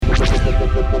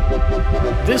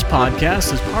This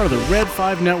podcast is part of the Red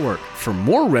 5 Network. For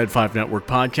more Red 5 Network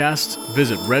podcasts,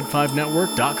 visit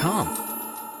red5network.com.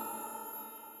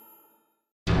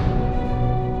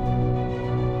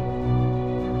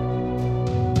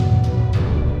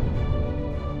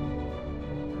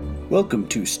 Welcome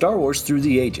to Star Wars Through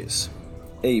the Ages,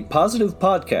 a positive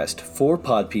podcast for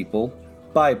pod people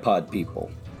by pod people.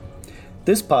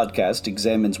 This podcast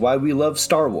examines why we love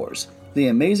Star Wars, the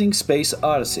amazing space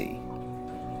odyssey.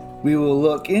 We will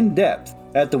look in depth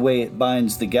at the way it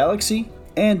binds the galaxy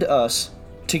and us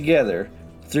together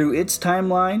through its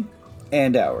timeline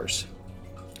and ours.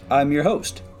 I'm your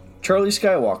host, Charlie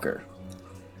Skywalker.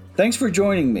 Thanks for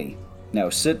joining me.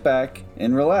 Now sit back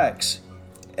and relax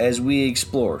as we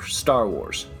explore Star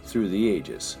Wars through the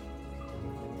ages.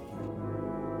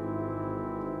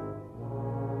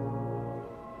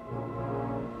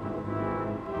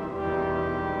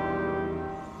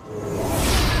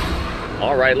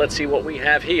 All right, let's see what we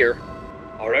have here.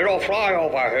 A little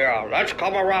flyover here. Let's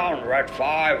come around, Red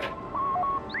 5.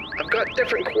 I've got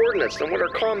different coordinates than what our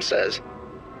comm says.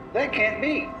 That can't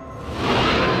be.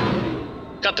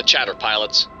 Cut the chatter,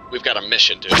 pilots. We've got a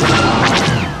mission to...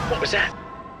 What was that?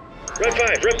 Red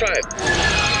 5, Red 5.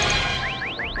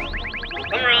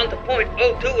 Come around to point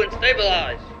 02 and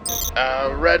stabilize.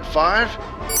 Red 5?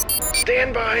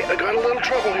 Stand by, I got a little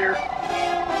trouble here.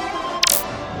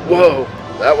 Whoa,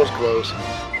 that was close.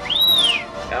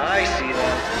 I see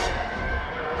them.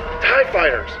 TIE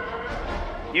fighters!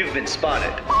 You've been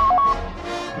spotted.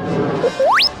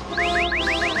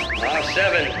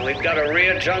 R7, we've got a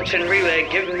rear junction relay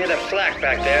giving me the flak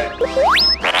back there.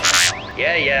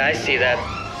 Yeah, I see that.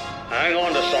 Hang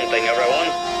on to something,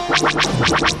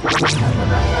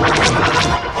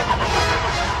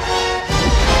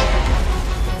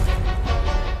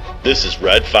 This is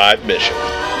Red 5 Mission.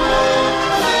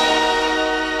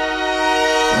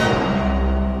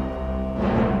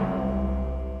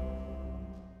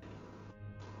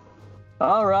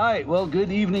 All right, well,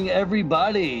 good evening,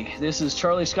 everybody. This is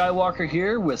Charlie Skywalker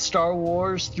here with Star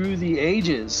Wars Through the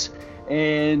Ages.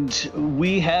 And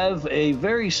we have a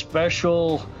very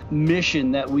special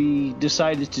mission that we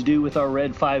decided to do with our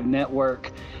Red 5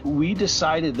 network. We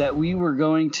decided that we were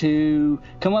going to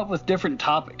come up with different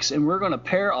topics, and we're going to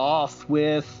pair off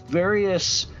with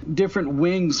various different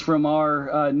wings from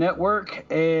our network.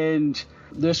 And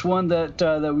this one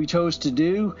that we chose to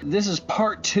do, this is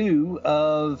part 2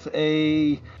 of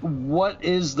a What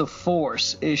is the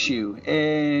Force issue.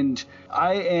 And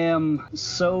I am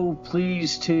so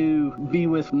pleased to be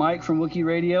with Mike from Wookiee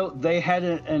Radio. They had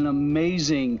an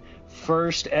amazing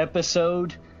first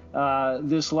episode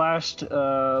this last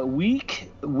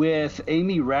week with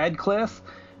Amy Radcliffe.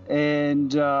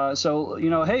 And so,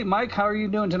 hey, Mike, how are you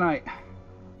doing tonight?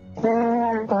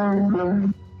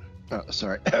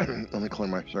 Sorry. Let me clear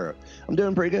my throat. I'm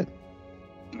doing pretty good.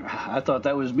 I thought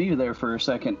that was me there for a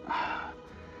second.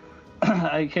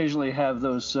 I occasionally have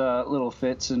those little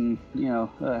fits and,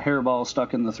 hairball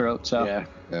stuck in the throat. So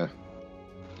yeah.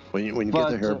 When you get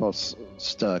the hairballs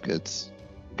stuck, it's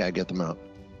gotta get them out.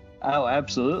 Oh,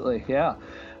 absolutely, yeah.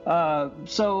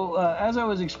 So as I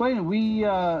was explaining, we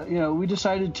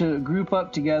decided to group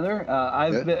up together.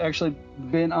 I've actually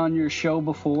been on your show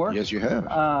before. Yes, you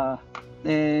have.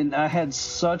 And I had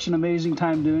such an amazing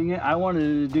time doing it. I wanted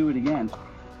to do it again.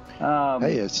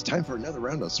 Hey, it's time for another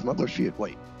round of Smuggler's Feud.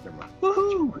 Wait, never mind.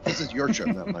 Woohoo! This is your show,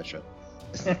 not my show.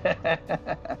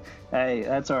 Hey,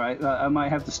 that's all right. I might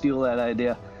have to steal that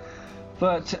idea.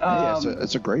 But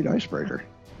it's a great icebreaker.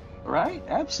 Right?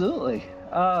 Absolutely.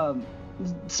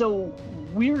 So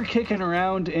we were kicking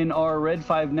around in our Red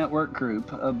 5 network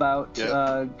group about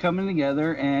coming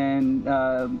together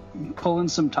and pulling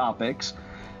some topics.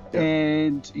 Yep.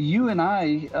 And you and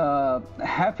I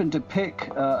happened to pick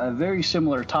a very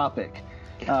similar topic.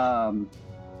 Well,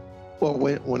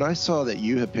 when I saw that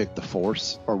you had picked the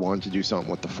Force or wanted to do something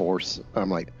with the Force, I'm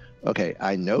like, okay,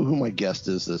 I know who my guest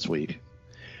is this week.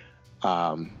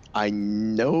 I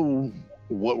know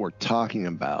what we're talking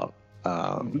about.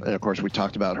 And, of course, we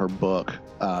talked about her book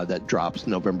that drops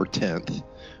November 10th,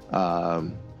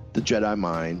 The Jedi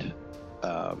Mind.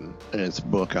 And it's a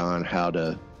book on how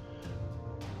to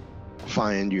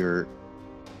find your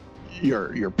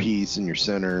peace and your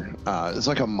center. It's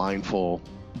like a mindful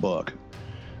book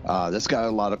that's got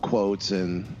a lot of quotes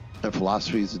and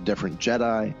philosophies of different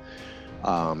Jedi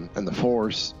and the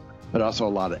Force, but also a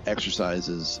lot of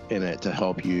exercises in it to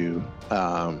help you,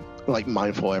 like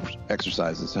mindful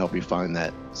exercises to help you find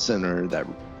that center,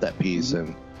 that peace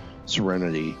and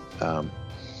serenity.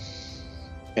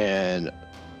 And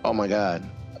oh my God,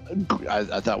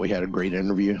 I thought we had a great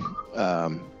interview.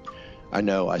 I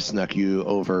know I snuck you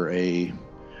over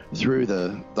through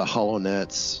the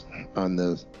HoloNets on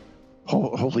the.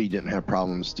 Hopefully, you didn't have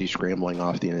problems descrambling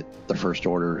off the first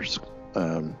order's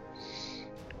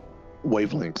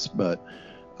wavelengths, but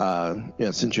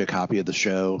sent you a copy of the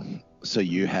show, so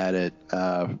you had it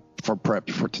for prep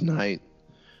for tonight.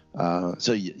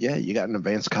 So you got an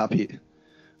advanced copy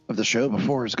of the show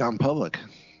before it's gone public.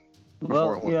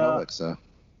 Public, so.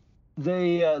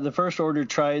 The First Order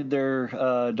tried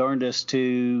their darndest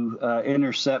to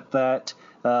intercept that.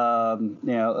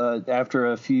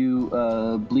 After a few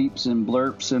bleeps and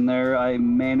blurps in there, I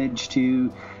managed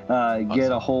to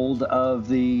get a hold of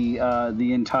the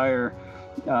entire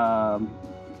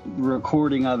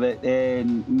recording of it,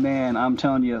 and man, I'm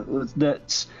telling you,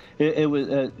 it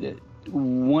was.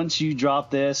 Once you drop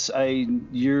this,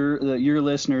 your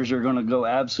listeners are going to go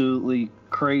absolutely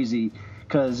crazy,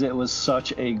 because it was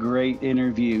such a great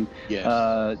interview.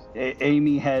 Yes.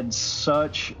 Amy had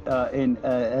such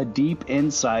a deep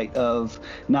insight of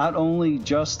not only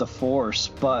just the Force,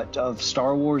 but of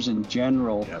Star Wars in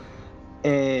general. Yep.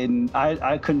 And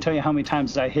I couldn't tell you how many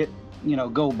times I hit,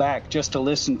 go back just to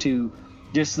listen to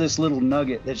just this little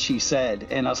nugget that she said.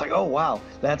 And I was like, oh, wow,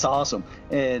 that's awesome.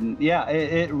 And yeah,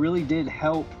 it really did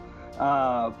help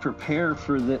prepare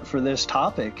for this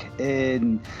topic.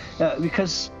 And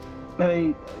because,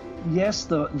 yes,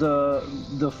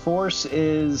 the Force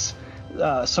is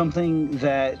something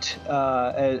that,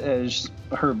 as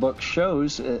her book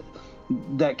shows,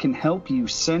 that can help you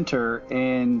center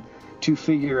and to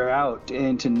figure out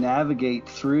and to navigate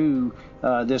through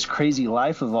this crazy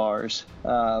life of ours.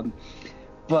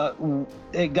 But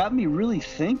it got me really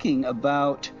thinking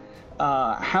about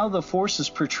how the Force is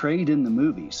portrayed in the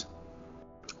movies.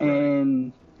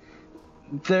 And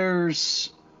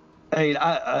there's...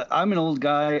 I'm an old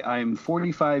guy. I'm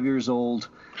 45 years old.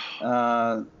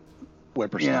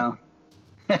 Whippersnapper.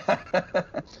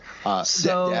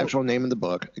 The actual name of the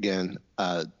book, again,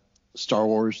 Star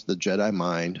Wars, The Jedi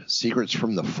Mind, Secrets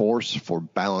from the Force for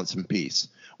Balance and Peace,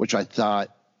 which I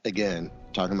thought, again,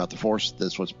 talking about the Force,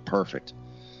 this was perfect.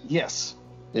 Yes.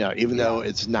 Even though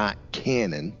it's not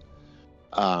canon,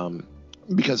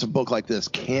 because a book like this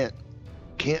can't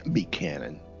be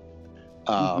canon.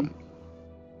 Like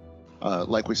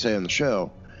we say on the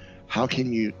show, how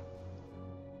can you,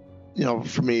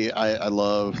 for me, I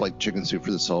love like Chicken Soup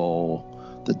for the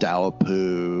Soul, the Tao of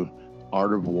Pooh,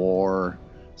 Art of War,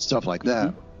 stuff like that.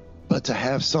 Mm-hmm. But to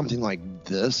have something like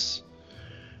this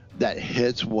that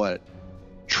hits what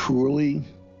truly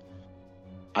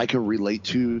I can relate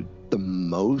to the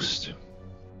most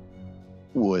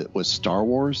was Star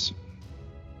Wars.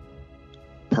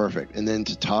 Perfect. And then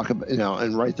to talk about,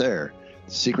 and right there,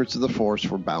 Secrets of the Force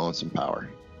for Balance and Power.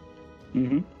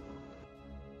 Mm-hmm.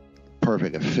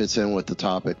 Perfect. It fits in with the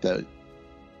topic that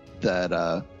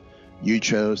you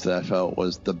chose, that I felt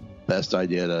was the best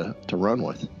idea to run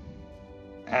with.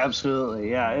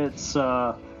 Absolutely. Yeah. It's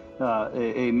a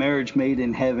marriage made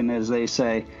in heaven, as they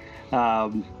say.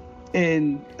 But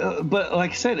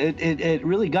like I said, it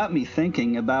really got me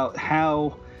thinking about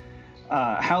how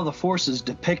the Force is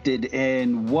depicted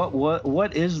and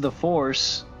what is the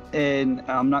Force. And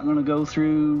I'm not going to go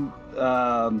through,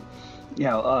 a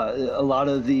lot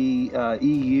of the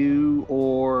EU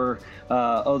or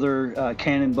other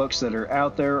canon books that are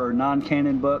out there or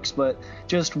non-canon books, but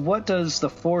just what does the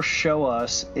Force show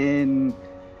us in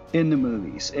the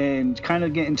movies, and kind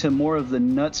of get into more of the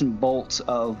nuts and bolts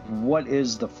of what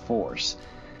is the Force.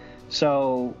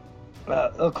 So,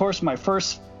 of course, my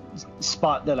first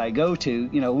spot that I go to,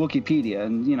 Wikipedia,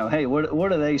 and hey,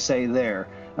 what do they say there?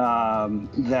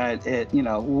 That it,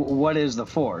 what is the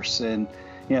Force? And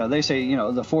they say,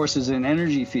 the Force is an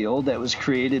energy field that was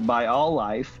created by all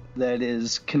life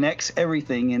that connects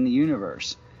everything in the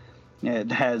universe.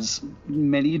 It has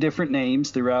many different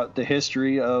names throughout the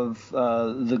history of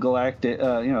the galactic,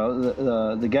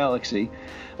 the galaxy.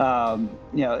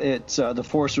 The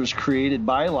Force was created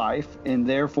by life and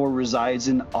therefore resides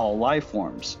in all life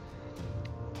forms.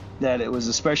 That it was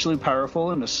especially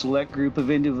powerful in a select group of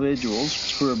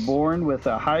individuals who were born with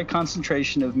a high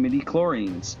concentration of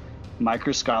midi-chlorians,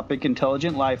 microscopic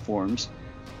intelligent life forms,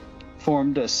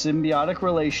 formed a symbiotic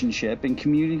relationship and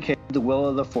communicated the will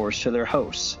of the Force to their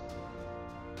hosts.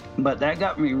 But that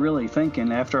got me really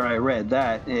thinking after I read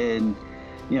that, and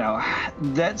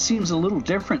that seems a little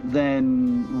different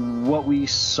than what we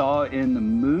saw in the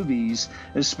movies,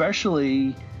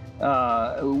 especially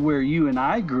where you and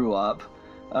I grew up.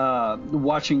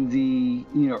 Watching the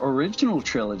original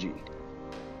trilogy.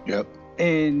 Yep.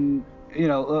 And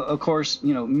of course,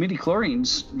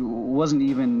 midi-chlorians wasn't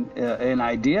even an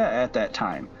idea at that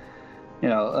time.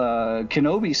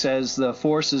 Kenobi says the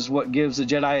Force is what gives the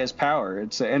Jedi his power.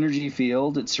 It's an energy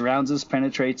field. It surrounds us,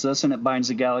 penetrates us, and it binds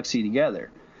the galaxy together.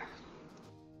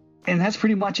 And that's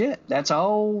pretty much it. That's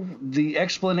all the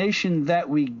explanation that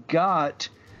we got.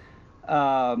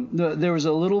 There was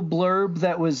a little blurb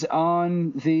that was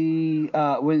on the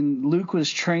when Luke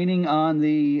was training on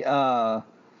the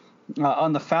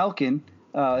Falcon,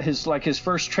 his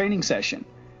first training session.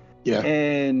 Yeah.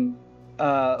 And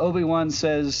Obi-Wan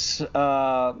says,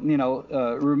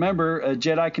 remember, a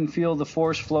Jedi can feel the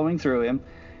Force flowing through him.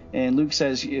 And Luke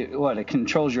says, what, it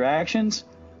controls your actions?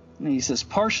 And he says,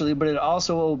 partially, but it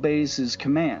also obeys his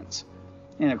commands.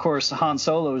 And, of course, Han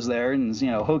Solo is there, and,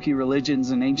 hokey religions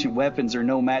and ancient weapons are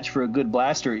no match for a good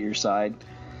blaster at your side.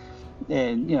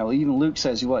 And, even Luke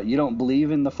says, what, you don't believe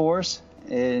in the Force?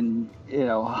 And,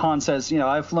 Han says,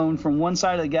 I've flown from one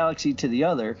side of the galaxy to the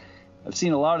other. I've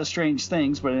seen a lot of strange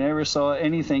things, but I never saw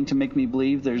anything to make me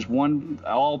believe there's one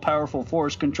all-powerful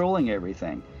Force controlling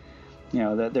everything.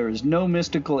 That there is no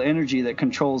mystical energy that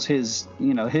controls his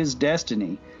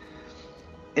destiny.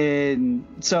 And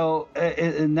so,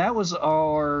 and that was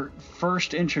our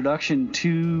first introduction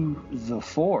to the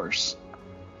Force.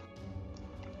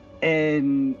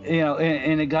 And,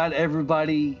 and it got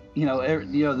everybody,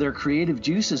 their creative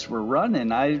juices were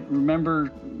running. I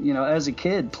remember, as a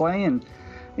kid playing,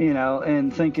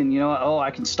 and thinking,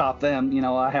 I can stop them,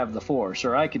 I have the Force,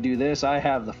 or I could do this, I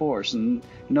have the Force. And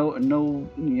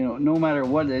no matter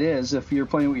what it is, if you're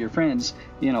playing with your friends,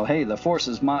 hey, the Force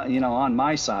is on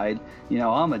my side,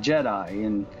 I'm a Jedi,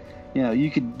 and,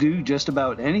 you could do just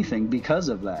about anything because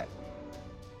of that.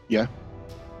 Yeah.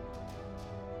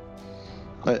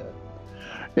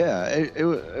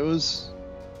 It was,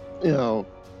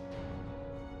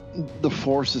 the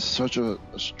Force is such a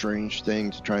strange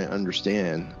thing to try and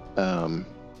understand,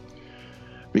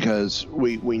 because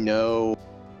we know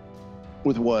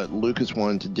with what Lucas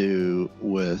wanted to do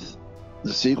with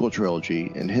the sequel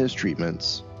trilogy and his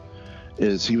treatments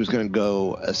is he was going to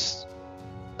go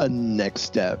a next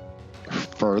step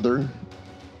further.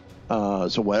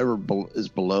 So whatever is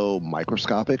below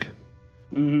microscopic,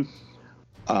 he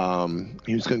was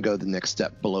going to go the next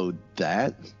step below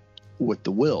that with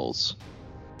the Wills.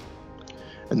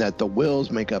 And that the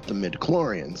Wills make up the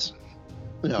midichlorians,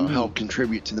 help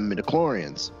contribute to the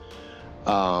midichlorians,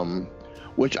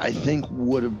 which I think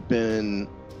would have been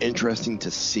interesting to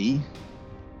see.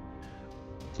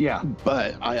 Yeah.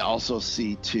 But I also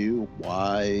see, too,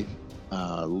 why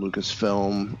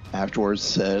Lucasfilm afterwards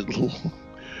said,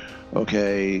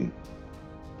 okay,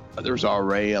 there's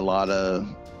already a lot of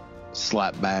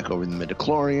slap back over the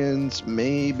midichlorians.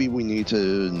 Maybe we need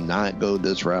to not go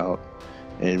this route.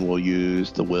 And we'll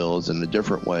use the Wills in a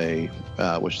different way,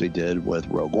 which they did with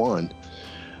Rogue One.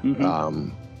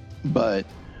 But,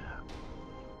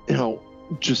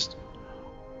 just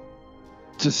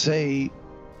to say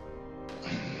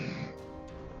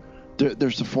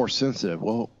there's the Force sensitive.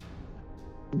 Well,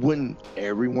 wouldn't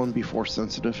everyone be Force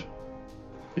sensitive?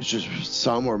 It's just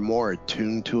some are more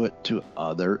attuned to it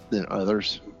than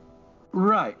others.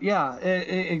 Right. Yeah.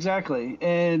 Exactly.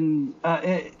 And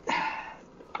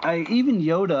even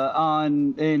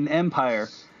Yoda in Empire,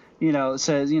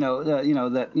 says,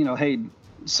 that, hey,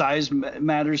 size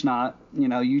matters not.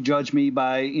 You judge me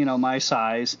by, my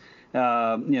size.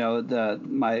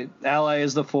 My ally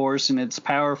is the Force, and it's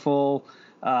powerful.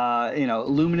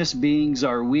 Luminous beings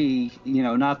are we,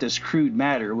 not this crude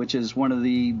matter, which is one of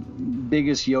the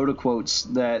biggest Yoda quotes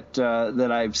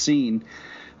that I've seen.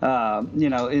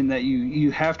 In that you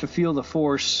have to feel the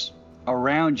Force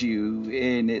around you,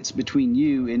 and it's between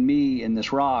you and me and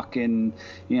this rock and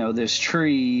this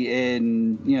tree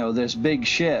and this big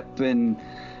ship, and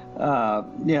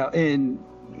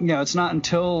it's not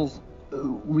until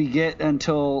we get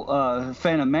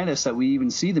Phantom Menace that we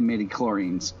even see the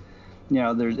midichlorians.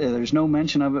 There's no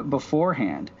mention of it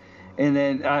beforehand. And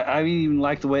then I even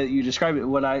like the way that you described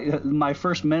it. My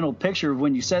first mental picture of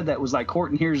when you said that was like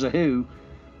Horton Hears a Who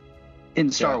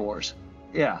in Star Wars.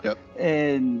 Yeah. Yep.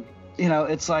 And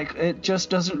it's like it just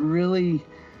doesn't really.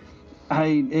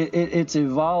 It's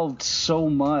evolved so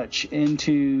much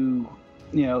into,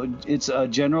 it's a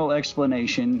general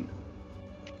explanation,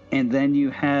 and then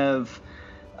you have,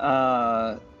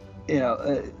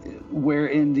 where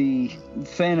in the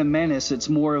Phantom Menace it's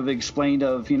more of explained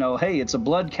of, hey, it's a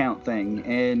blood count thing,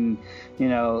 and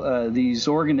these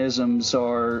organisms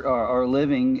are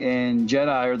living, and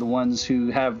Jedi are the ones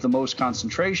who have the most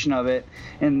concentration of it,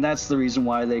 and that's the reason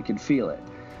why they could feel it.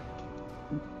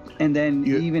 And then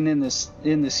even in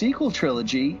the sequel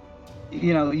trilogy,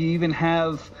 you even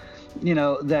have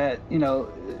the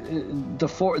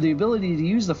ability to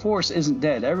use the Force isn't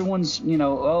dead. Everyone's,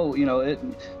 it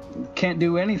can't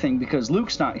do anything because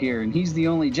Luke's not here and he's the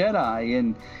only Jedi.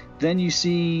 And then you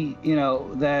see,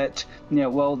 that,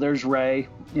 there's Rey,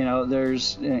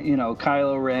 there's,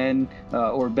 Kylo Ren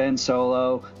or Ben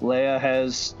Solo. Leia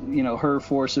has, her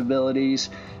Force abilities.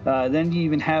 Then you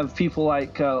even have people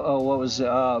like,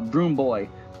 Broom Boy,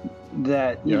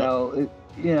 that,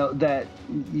 that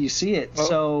you see it. Well,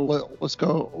 So let's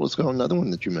go another one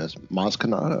that you missed, Maz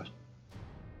Kanata.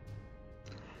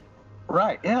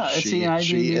 Right, yeah. She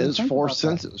is Force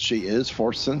sensitive. She is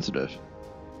Force sensitive.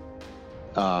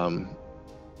 So,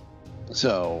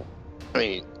 I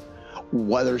mean,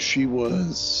 whether she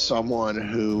was someone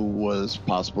who was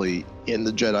possibly in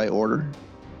the Jedi Order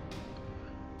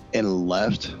and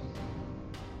left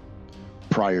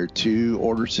prior to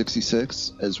Order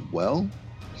 66 as well,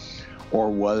 or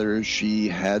whether she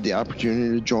had the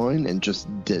opportunity to join and just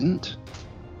didn't,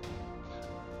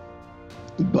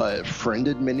 but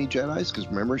friended many Jedis, because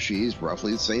remember, she's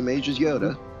roughly the same age as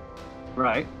Yoda.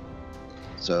 Right.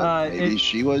 So maybe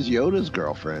she was Yoda's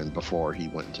girlfriend before he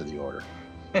went into the Order.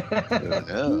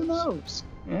 Who knows?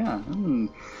 Yeah.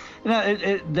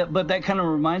 But that kind of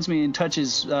reminds me and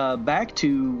touches back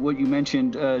to what you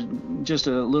mentioned just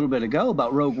a little bit ago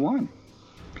about Rogue One.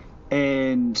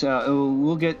 And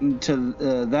we'll get into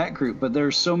that group. But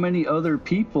there's so many other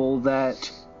people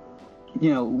that,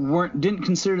 didn't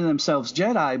consider themselves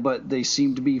Jedi, but they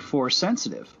seem to be Force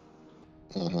sensitive.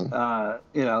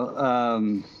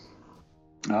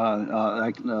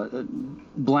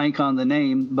 Blank on the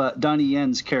name, but Donnie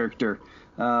Yen's character,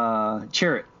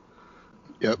 Chirrut.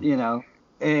 Yep.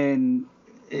 And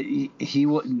he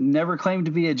never claimed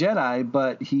to be a Jedi,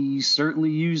 but he certainly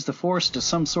used the Force to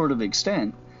some sort of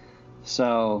extent.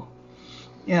 So,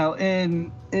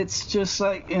 and it's just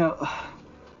like, I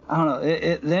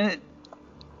don't know.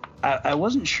 I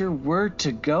wasn't sure where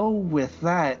to go with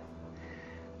that.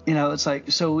 It's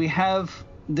like, so we have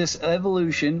this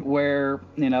evolution where,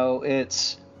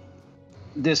 it's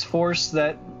this Force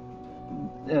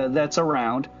that's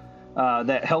around,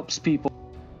 that helps people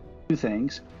do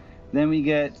things. Then we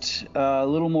get a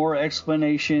little more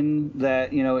explanation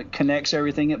that, it connects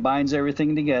everything, it binds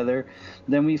everything together.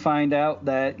 Then we find out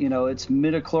that, it's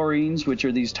midichlorians, which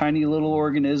are these tiny little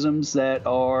organisms that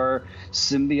are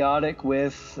symbiotic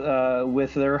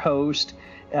with their host.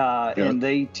 And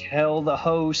they tell the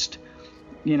host,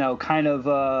 kind of,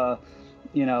 a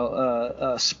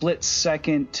split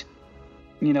second,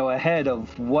 ahead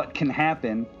of what can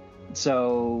happen.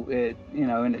 So it,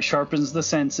 and it sharpens the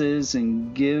senses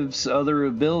and gives other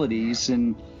abilities,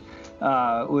 and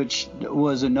which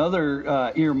was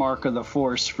another earmark of the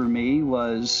Force for me,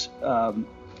 was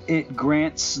it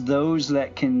grants those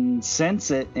that can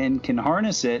sense it and can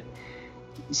harness it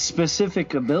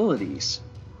specific abilities.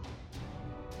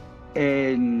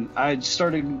 And I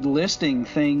started listing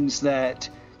things that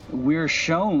we're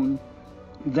shown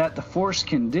that the Force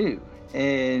can do.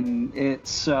 And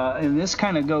it's and this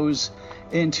kind of goes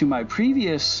into my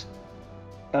previous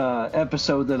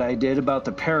episode that I did about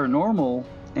the paranormal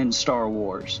in Star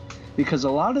Wars, because a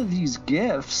lot of these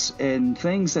gifts and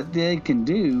things that they can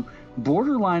do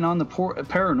borderline on the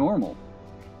paranormal,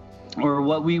 or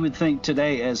what we would think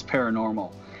today as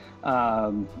paranormal.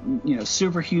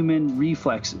 Superhuman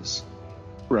reflexes,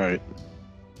 right?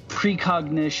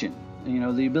 Precognition,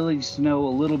 the ability to know a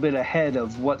little bit ahead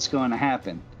of what's going to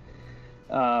happen.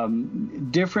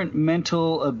 Different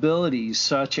mental abilities,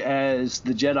 such as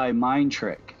the Jedi mind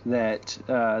trick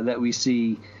that we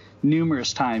see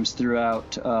numerous times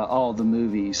throughout all the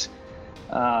movies.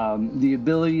 The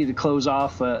ability to close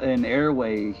off an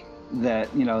airway,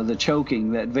 that the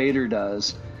choking that Vader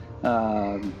does.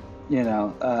 The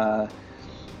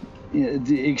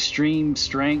extreme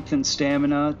strength and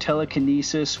stamina,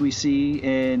 telekinesis we see,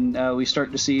 and we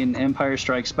start to see in Empire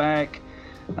Strikes Back.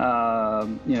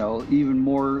 Even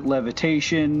more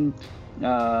levitation,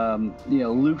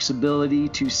 Luke's ability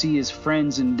to see his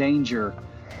friends in danger,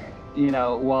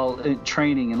 while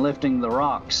training and lifting the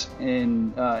rocks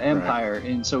in Empire. Right.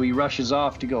 And so he rushes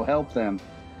off to go help them.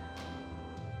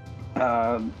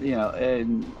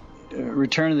 And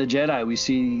Return of the Jedi, we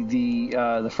see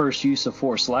the first use of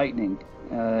Force lightning,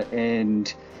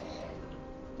 and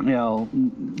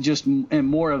just and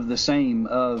more of the same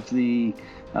of the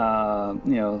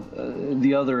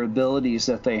the other abilities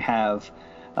that they have,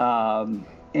 and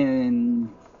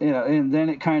then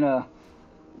it kind of,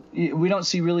 we don't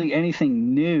see really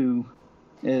anything new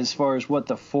as far as what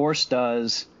the Force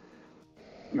does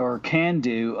or can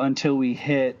do until we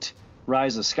hit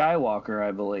Rise of Skywalker,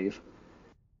 I believe.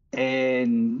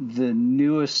 And the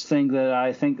newest thing that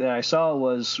I think that I saw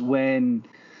was when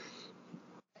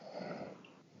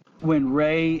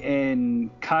Rey and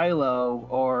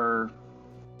Kylo are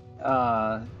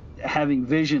having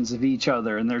visions of each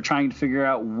other, and they're trying to figure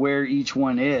out where each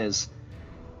one is,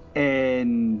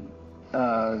 and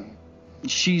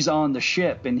she's on the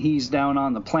ship and he's down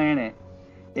on the planet,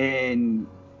 and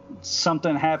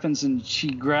something happens and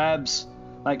she grabs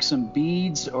like some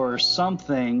beads or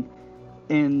something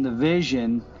in the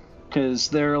vision, because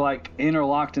they're like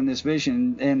interlocked in this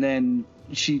vision, and then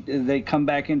they come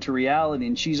back into reality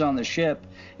and she's on the ship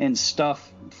and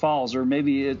stuff falls, or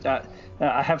maybe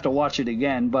I have to watch it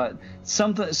again, but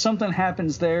something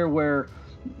happens there where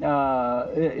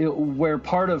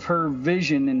part of her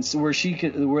vision and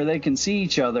where they can see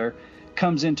each other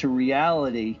comes into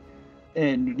reality,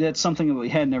 and that's something that we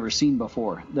had never seen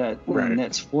before, and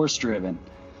that's force driven.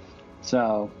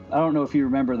 So I don't know if you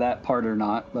remember that part or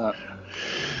not, but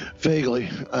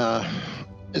vaguely.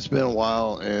 It's been a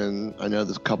while, and I know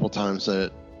there's a couple times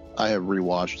that I have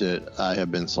rewatched it. I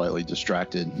have been slightly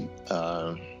distracted,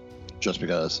 just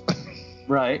because.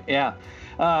 Right. Yeah.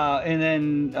 And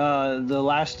then the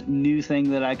last new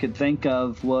thing that I could think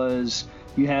of was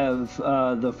you have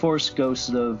the Force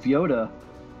Ghost of Yoda,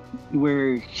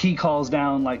 where he calls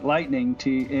down like lightning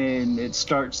and it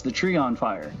starts the tree on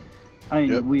fire. I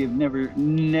mean, we have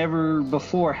never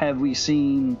before have we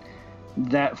seen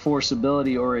that Force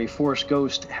ability or a Force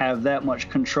Ghost have that much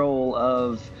control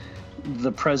of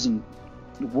the present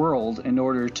world in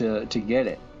order to get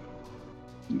it.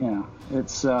 Yeah,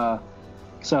 it's so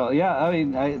yeah. I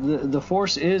mean, the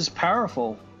Force is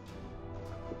powerful.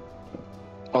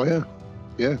 Oh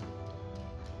yeah.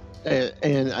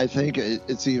 And I think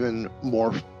it's even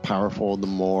more powerful the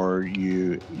more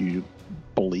you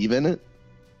believe in it.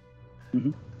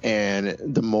 Mm-hmm. And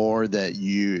the more that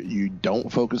you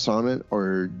don't focus on it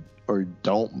or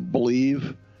don't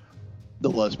believe, the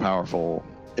less powerful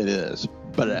it is.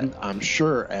 But I'm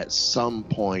sure at some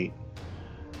point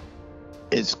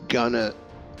it's gonna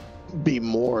be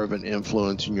more of an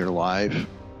influence in your life,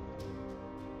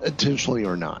 intentionally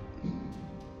or not.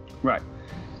 Right.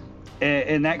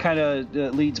 And that kind of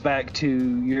leads back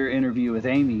to your interview with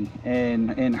Amy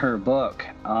and her book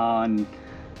on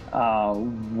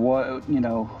what,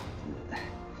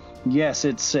 yes,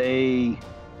 it's a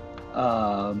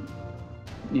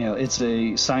it's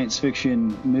a science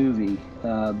fiction movie,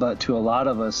 but to a lot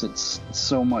of us it's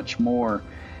so much more.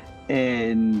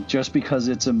 And just because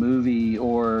it's a movie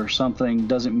or something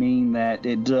doesn't mean that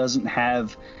it doesn't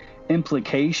have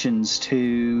implications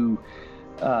to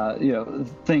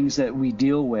things that we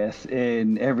deal with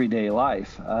in everyday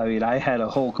life. I mean, I had a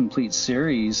whole complete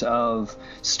series of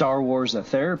Star Wars a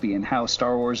therapy and how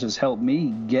Star Wars has helped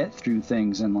me get through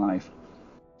things in life.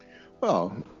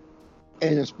 Well,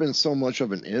 and it's been so much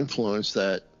of an influence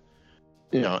that,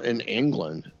 in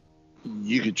England,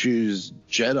 you could choose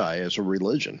Jedi as a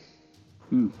religion.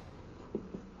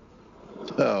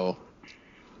 So,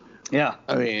 yeah.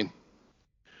 I mean,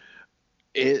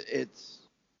 it's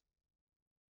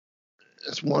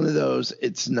one of those.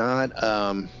 It's not.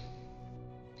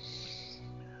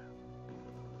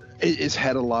 It's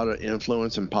had a lot of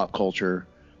influence in pop culture,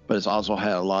 but it's also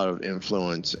had a lot of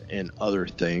influence in other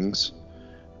things.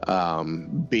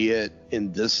 Be it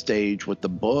in this stage with the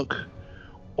book,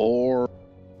 or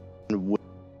with,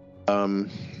 how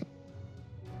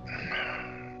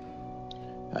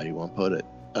do you want to put it?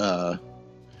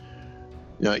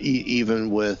 Even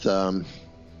with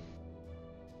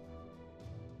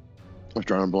I'm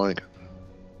drawing a blank.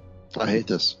 I hate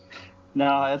this.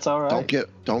 No, it's all right.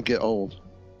 Don't get old.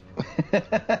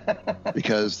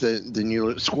 Because then you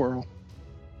look squirrel.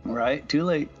 Right, too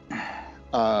late.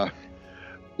 Not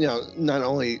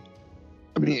only,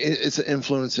 I mean, it's an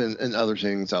influence in other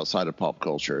things outside of pop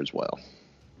culture as well.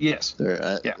 Yes.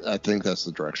 I think that's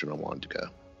the direction I wanted to go.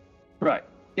 Right.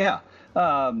 Yeah.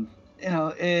 And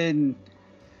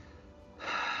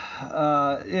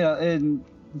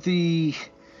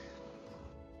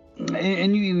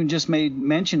you even just made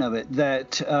mention of it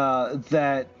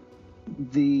that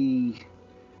the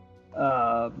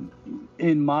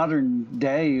in modern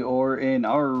day or in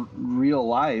our real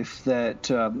life that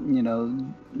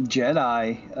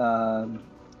Jedi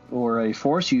or a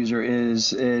Force user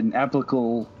is an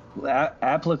applicable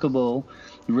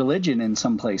religion in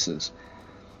some places.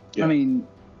 Yeah. I mean,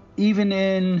 even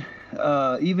in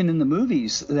the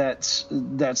movies, that's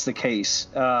the case.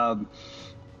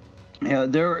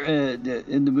 There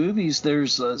in the movies,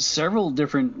 there's several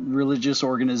different religious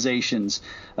organizations: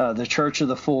 the Church of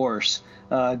the Force,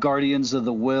 Guardians of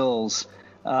the Whills,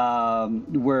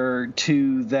 were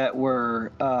two that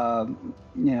were,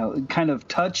 kind of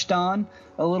touched on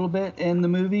a little bit in the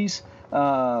movies.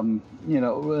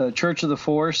 Church of the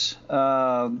Force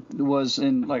was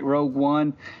in like Rogue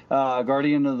One.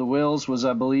 Guardian of the Whills was,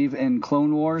 I believe, in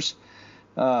Clone Wars.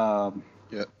 Yeah.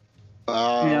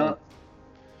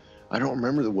 I don't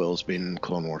remember the Whills being in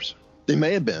Clone Wars. They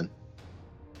may have been.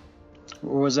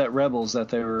 Or was that Rebels that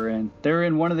they were in? They were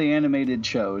in one of the animated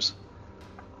shows.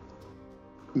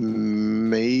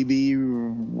 Maybe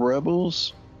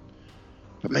Rebels.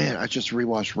 But man, I just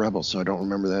rewatched Rebels, so I don't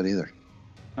remember that either.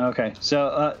 Okay,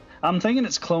 so I'm thinking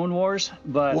it's Clone Wars,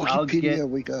 but Wikipedia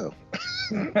we go.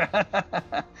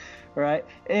 Right,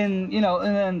 and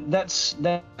and then that's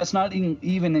not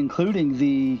even including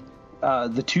the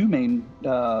two main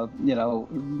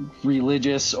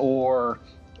religious or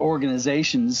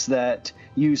organizations that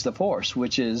use the Force,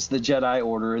 which is the Jedi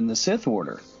Order and the Sith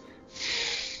Order.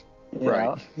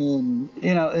 Right. And,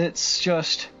 it's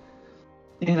just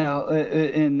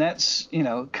and that's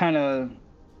kind of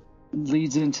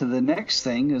leads into the next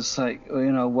thing is like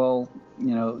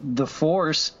the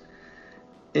Force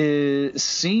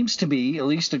seems to be, at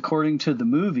least according to the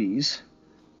movies,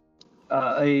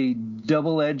 a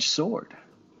double-edged sword.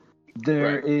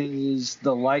 There is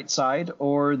the light side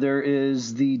or there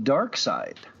is the dark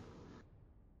side.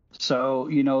 So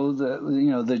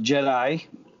the Jedi,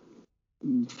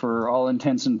 for all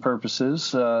intents and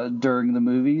purposes, during the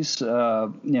movies,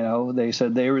 they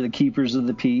said they were the keepers of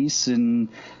the peace, and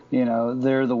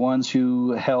they're the ones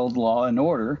who held law and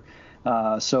order.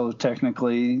 So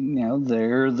technically,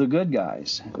 they're the good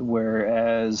guys,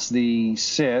 whereas the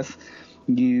Sith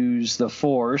use the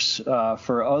Force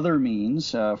for other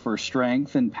means, for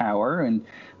strength and power. And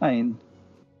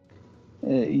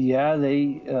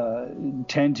they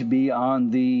tend to be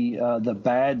on the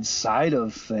bad side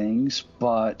of things,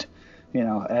 but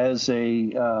as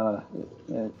an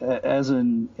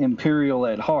Imperial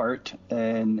at heart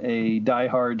and a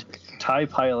diehard TIE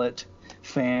pilot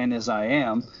fan as I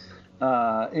am,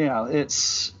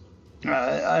 it's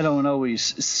I don't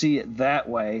always see it that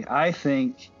way. I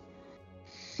think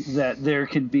that there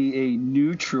could be a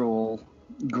neutral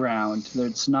ground.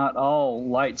 It's not all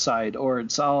light side or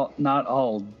it's not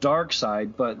all dark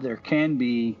side, but there can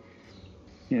be,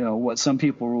 what some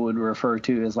people would refer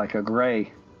to as like a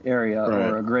gray area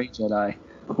or a gray Jedi.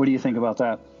 What do you think about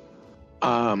that?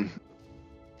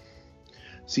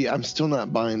 See, I'm still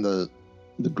not buying the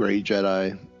gray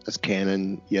Jedi as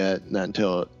canon yet, not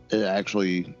until it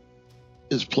actually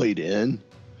is played in.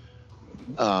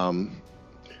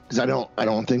 Because I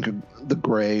don't think the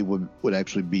gray would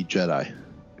actually be Jedi,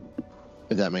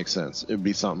 if that makes sense. It would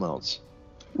be something else.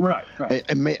 Right.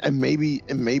 And maybe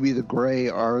the gray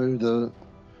are the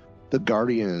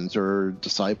guardians or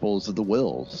disciples of the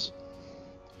Whills.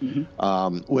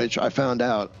 Mm-hmm. Which I found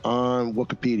out on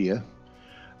Wikipedia.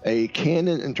 A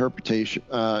canon interpretation,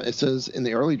 it says, in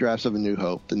the early drafts of A New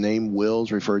Hope, the name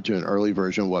Whills referred to an early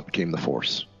version of what became the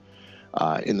Force.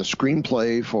 In the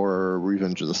screenplay for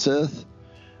Revenge of the Sith,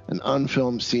 an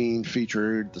unfilmed scene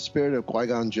featured the spirit of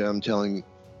Qui-Gon Jinn telling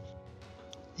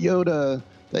Yoda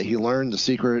that he learned the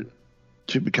secret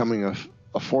to becoming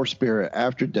a Force spirit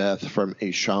after death from a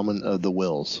shaman of the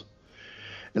Whills.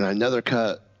 In another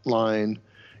cut line,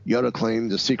 Yoda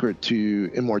claimed the secret to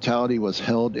immortality was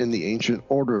held in the ancient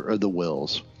order of the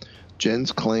Whills.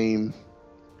 Jinn's claim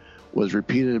was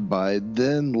repeated by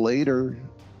the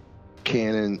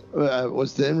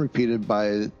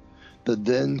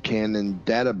then canon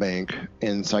databank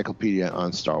encyclopedia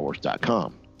on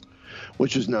StarWars.com,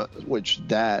 which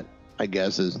I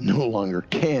guess is no longer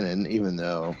canon, even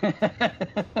though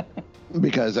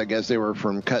because I guess they were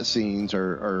from cutscenes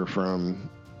or from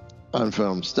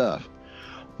unfilmed stuff.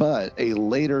 But a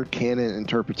later canon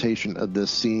interpretation of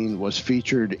this scene was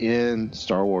featured in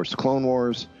Star Wars Clone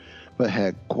Wars, but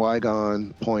had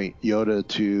Qui-Gon point Yoda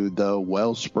to the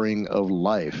wellspring of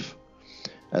life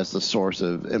as the source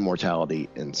of immortality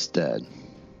instead.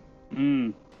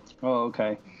 Oh,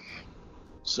 okay.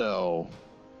 So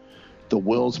the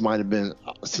Whills might have been...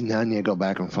 See, now I need to go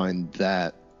back and find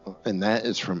that. And that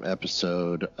is from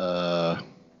episode...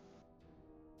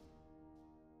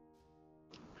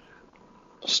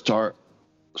 Star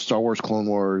Wars Clone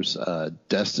Wars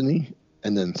Destiny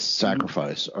and then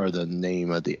Sacrifice are the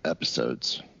name of the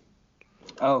episodes.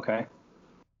 Oh, okay.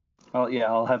 Well, yeah,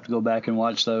 I'll have to go back and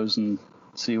watch those and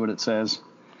see what it says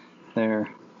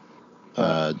there.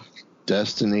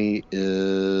 Destiny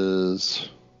is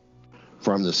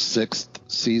from the 6th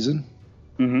season,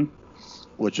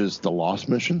 which is the Lost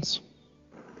Missions.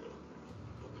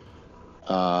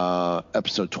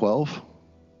 Episode 12.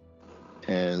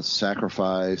 and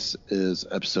Sacrifice is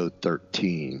episode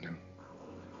 13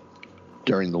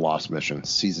 during the Lost Mission,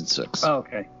 season 6. Oh,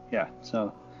 okay. Yeah.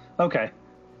 So, okay.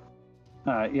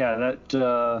 Yeah,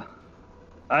 that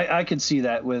I could see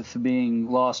that with being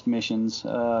Lost missions.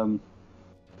 That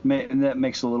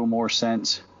makes a little more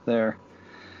sense there.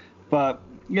 But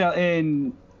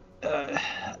and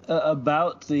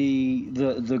about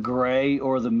the gray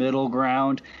or the middle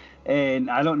ground. And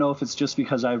I don't know if it's just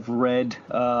because I've read,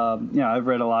 I've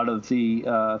read a lot of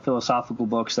the philosophical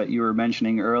books that you were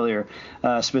mentioning earlier,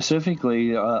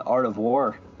 specifically Art of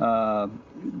War.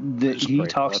 That he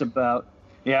talks about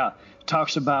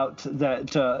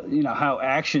that, how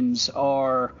actions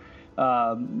are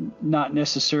not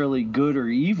necessarily good or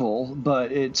evil,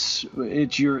 but it's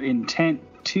your intent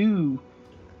to,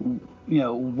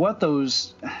 what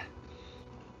those.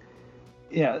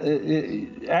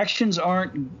 Actions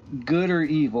aren't good or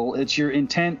evil. It's your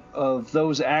intent of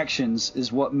those actions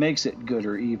is what makes it good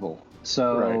or evil.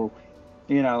 So,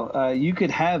 you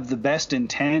could have the best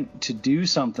intent to do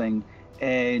something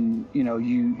and,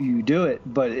 you do it.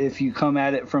 But if you come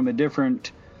at it from a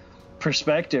different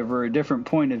perspective or a different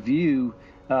point of view,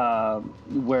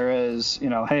 whereas,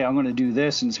 hey, I'm going to do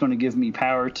this and it's going to give me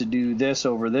power to do this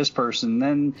over this person,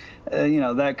 then,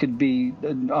 that could be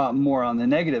more on the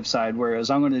negative side. Whereas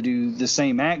I'm going to do the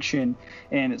same action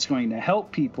and it's going to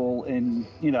help people. And,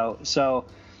 so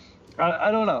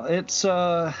I don't know. It's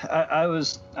I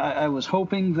was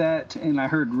hoping that, and I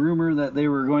heard rumor that they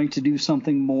were going to do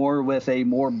something more with a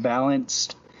more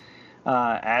balanced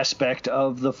aspect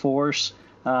of the Force.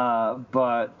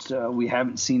 But we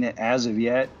haven't seen it as of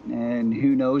yet, and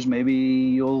who knows?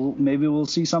 Maybe we'll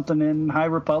see something in High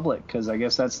Republic, because I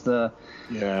guess that's the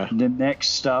next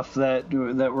stuff that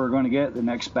we're going to get, the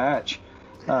next batch.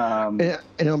 And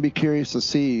I'll be curious to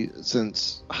see,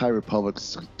 since High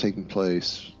Republic's taking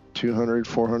place 200,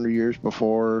 400 years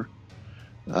before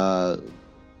the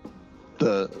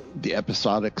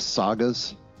episodic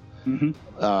sagas,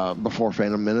 before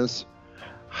Phantom Menace,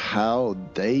 how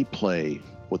they play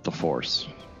with the Force.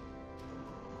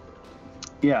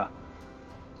 Yeah.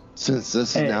 Since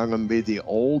this is now going to be the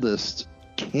oldest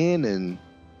canon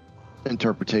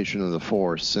interpretation of the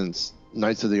Force, since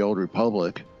Knights of the Old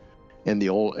Republic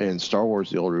and Star Wars: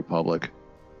 The Old Republic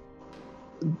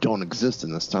don't exist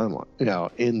in this timeline,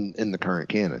 in the current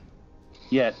canon.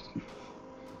 Yet.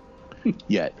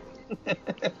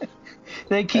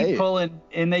 They keep pulling,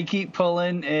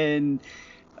 and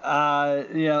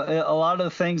a lot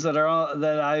of things that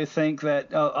I think that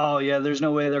there's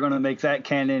no way they're going to make that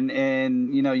canon,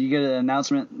 and you get an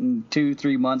announcement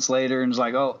 2-3 months later and it's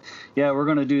like, oh yeah, we're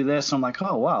going to do this. I'm like,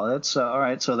 oh wow, that's all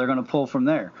right, so they're going to pull from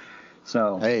there.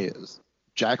 So hey,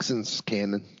 Jackson's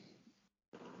canon.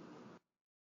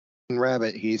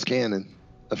 Rabbit, he's canon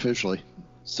officially.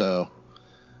 So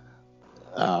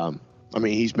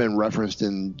he's been referenced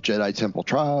in Jedi Temple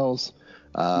Trials.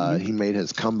 He made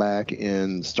his comeback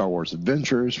in Star Wars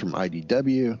Adventures from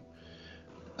IDW.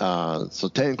 So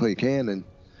technically canon.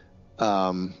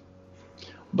 But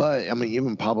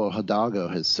even Pablo Hidalgo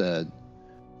has said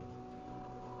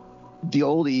the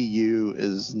old EU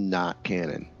is not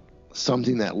canon.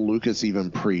 Something that Lucas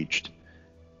even preached.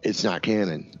 It's not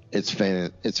canon. It's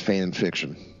fan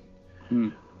fiction.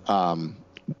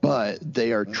 But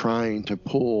they are trying to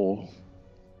pull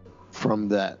from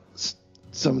that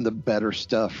some of the better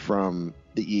stuff from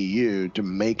the EU to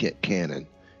make it canon.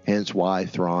 Hence why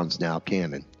Thrawn's now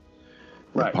canon.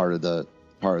 Right. Part of the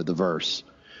verse.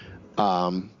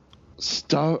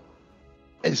 Stuff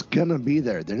is gonna be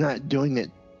there. They're not doing it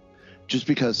just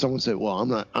because someone said, well, I'm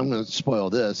gonna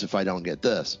spoil this if I don't get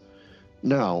this.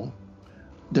 No.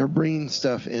 They're bringing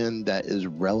stuff in that is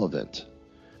relevant.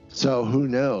 So who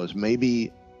knows?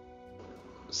 Maybe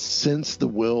since the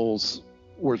Wills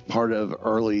were part of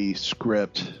early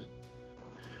script,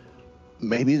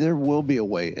 maybe there will be a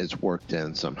way it's worked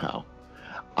in somehow.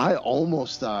 I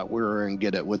almost thought we were going to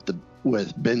get it with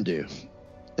Bendu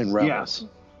in Rebels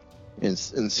in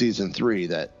season 3.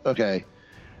 That okay,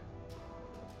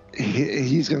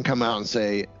 he's going to come out and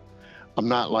say, "I'm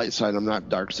not light side, I'm not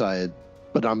dark side,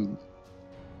 but I'm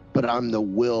the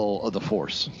will of the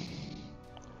Force."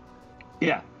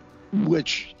 Yeah,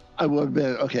 which I would have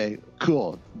been okay.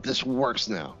 Cool, this works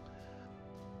now,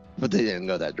 but they didn't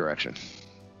go that direction.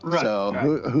 Right. So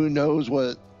who knows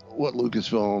what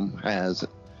Lucasfilm has,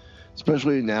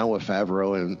 especially now with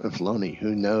Favreau and Filoni.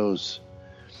 Who knows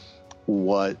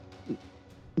what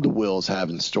the Wills have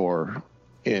in store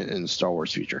in Star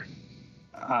Wars future.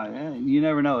 You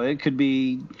never know. It could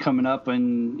be coming up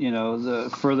in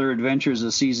the further adventures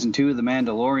of season 2 of The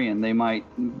Mandalorian. They might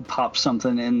pop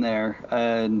something in there,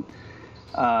 and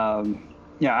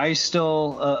I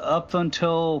still, up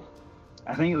until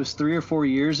I think it was 3 or 4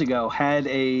 years ago, had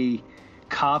a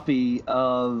copy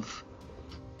of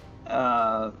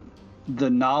the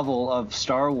novel of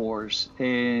Star Wars,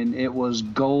 and it was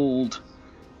gold,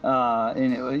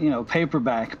 and it,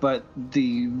 paperback, but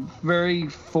the very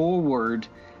forward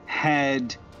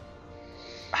had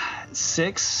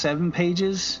 6-7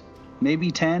 pages,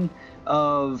 maybe 10,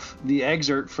 of the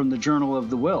excerpt from the Journal of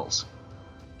the Whills.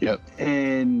 Yep.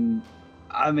 And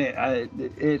I mean,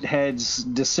 it has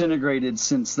disintegrated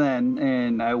since then,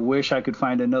 and I wish I could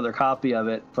find another copy of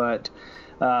it. But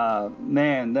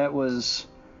man, that was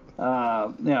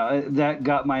that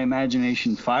got my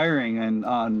imagination firing and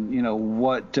on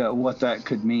what that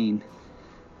could mean.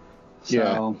 So,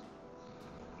 Yeah.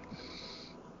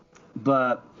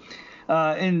 But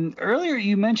and earlier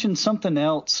you mentioned something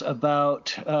else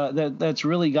about that's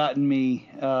really gotten me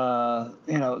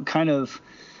kind of,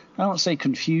 I don't say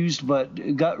confused, but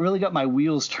really got my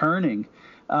wheels turning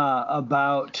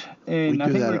about. And I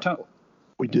think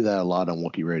we do that a lot on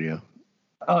Wookiee Radio.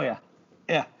 Oh yeah.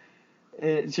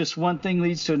 It's just one thing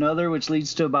leads to another, which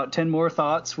leads to about 10 more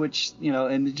thoughts, which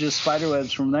and just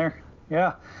spiderwebs from there.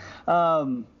 Yeah.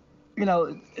 We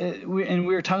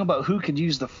were talking about who could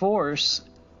use the Force,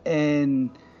 and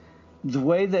the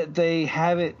way that they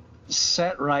have it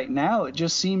set right now, it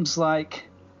just seems like,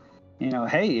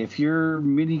 hey, if your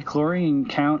midi-chlorian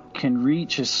count can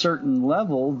reach a certain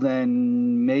level,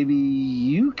 then maybe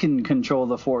you can control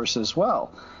the Force as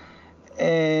well.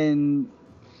 And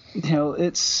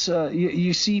it's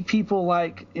you see people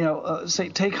like say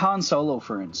take Han Solo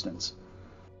for instance.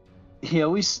 He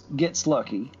always gets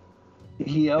lucky.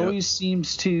 He always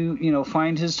seems to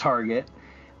find his target.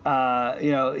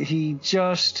 He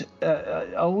just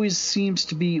always seems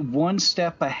to be one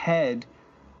step ahead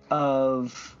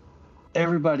of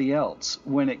everybody else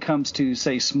when it comes to,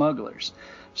 say, smugglers.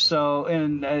 So,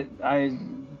 and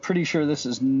I'm pretty sure this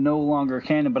is no longer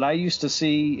canon, but I used to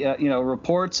see,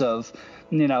 reports of,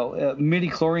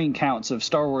 midi-chlorian counts of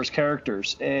Star Wars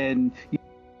characters and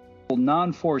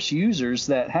non-Force users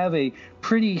that have a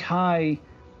pretty high,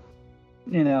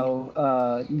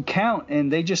 count,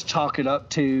 and they just chalk it up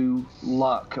to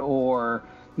luck or,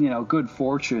 good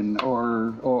fortune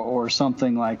or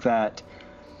something like that.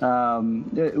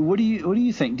 What do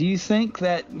you think? Do you think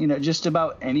that just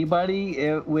about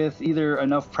anybody with either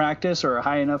enough practice or a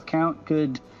high enough count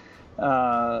could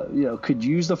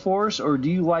use the Force, or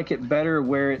do you like it better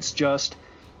where it's just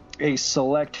a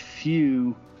select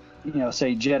few,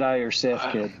 say Jedi or Sith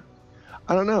kid?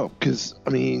 I don't know, because I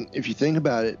mean, if you think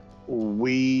about it,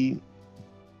 we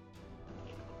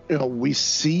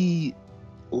see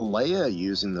Leia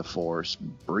using the Force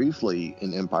briefly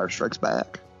in Empire Strikes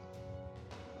Back.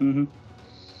 Mm-hmm.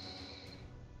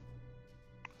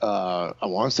 I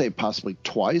want to say possibly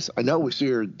twice. I know we see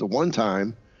her the one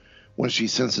time when she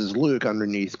senses Luke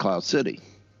underneath Cloud City.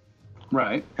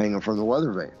 Right. Hanging from the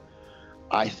weather vane.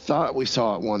 I thought we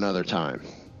saw it one other time.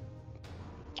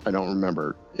 I don't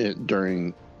remember it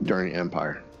during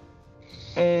Empire.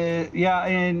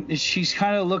 And she's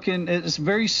kind of looking. It's a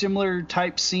very similar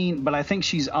type scene, but I think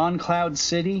she's on Cloud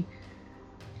City.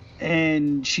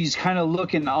 And she's kind of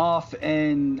looking off,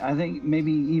 and I think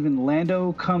maybe even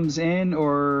Lando comes in,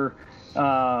 or it's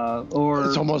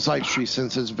almost like she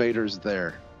senses Vader's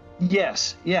there.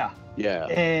 Yes, yeah,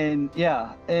 and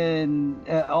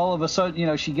all of a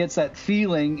sudden, she gets that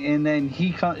feeling, and then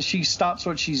she stops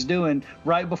what she's doing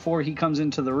right before he comes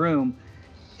into the room,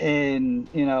 and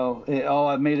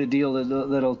I've made a deal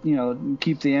that'll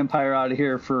keep the Empire out of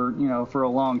here for a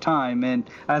long time, and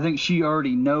I think she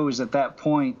already knows at that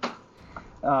point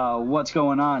what's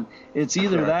going on. It's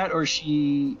either that, or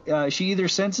she either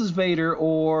senses Vader,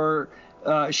 or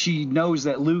she knows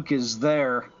that Luke is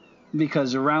there,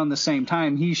 because around the same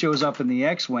time he shows up in the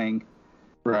X-wing.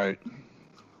 Right.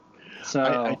 So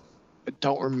I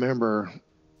don't remember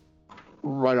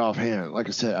right offhand. Like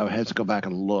I said, I had to go back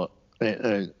and look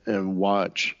and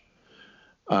watch,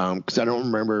 because I don't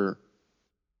remember.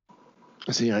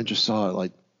 See, I just saw it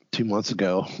like 2 months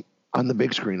ago on the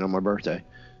big screen on my birthday,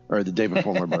 or the day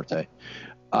before my birthday.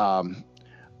 I'm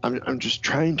just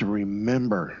trying to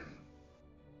remember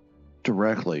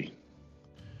directly.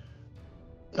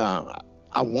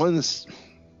 I want to.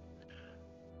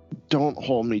 Don't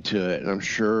hold me to it, and I'm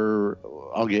sure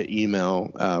I'll get email,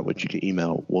 which you can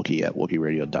email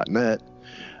Wookiee@WookieeRadio.net.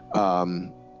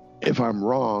 If I'm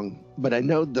wrong, but I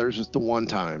know there's just the one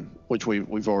time, which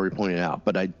we've already pointed out,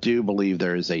 but I do believe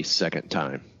there is a second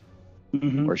time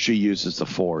where she uses the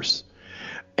Force.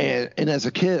 And as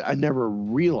a kid, I never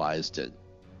realized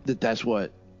that's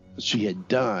what she had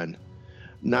done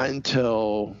not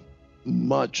until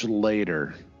much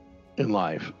later in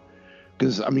life.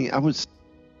 Because I mean, I was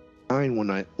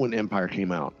 9 when Empire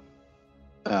came out.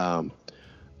 I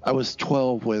was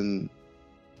 12 when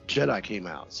Jedi came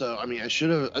out. So I mean, I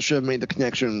should have made the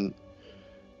connection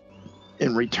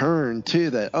in return to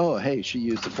that. Oh, hey, she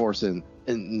used the Force in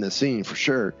the scene for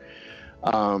sure.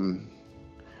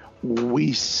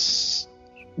 We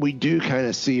do kind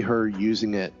of see her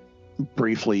using it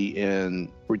briefly in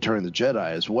Return of the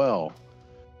Jedi as well,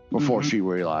 before she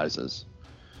realizes.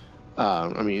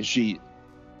 I mean,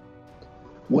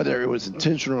 whether it was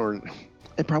intentional or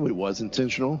it probably was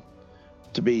intentional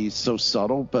to be so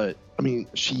subtle, but I mean,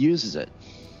 she uses it.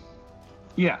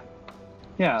 Yeah.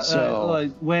 So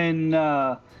like when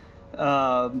when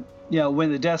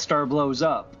the Death Star blows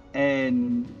up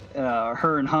and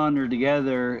her and Han are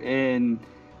together, and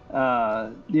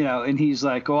and he's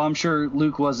like, "Oh, I'm sure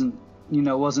Luke wasn't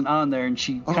on there," and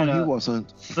she kind of he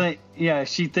wasn't.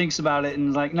 She thinks about it and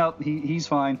is like, "Nope, he's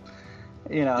fine."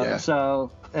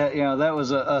 So that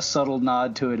was a subtle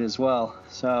nod to it as well.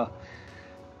 So,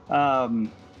 there's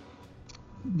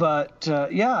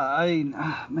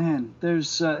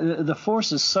the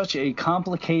Force is such a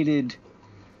complicated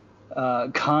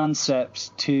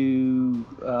concept to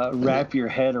wrap your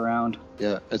head around.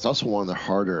 Yeah, it's also one of the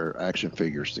harder action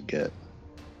figures to get.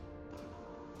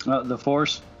 The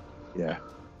Force. Yeah,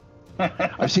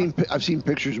 I've seen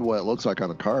pictures of what it looks like on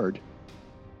a card,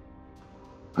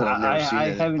 but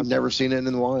I've never seen it in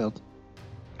the wild.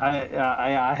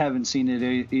 I haven't seen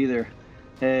it either,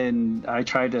 and I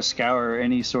tried to scour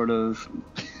any sort of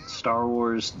Star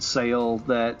Wars sale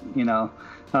that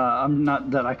I'm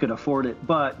not that I could afford it,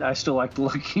 but I still like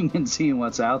looking and seeing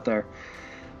what's out there.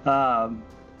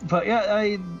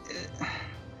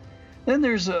 Then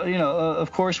there's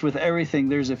of course, with everything,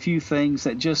 there's a few things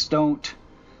that just don't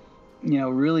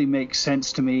really make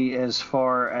sense to me, as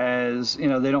far as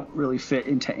they don't really fit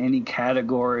into any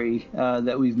category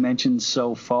that we've mentioned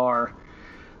so far.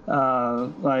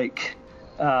 I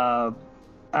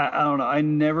don't know. I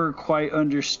never quite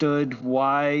understood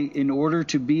why, in order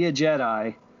to be a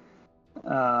Jedi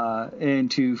and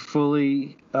to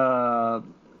fully get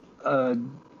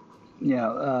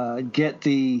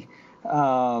the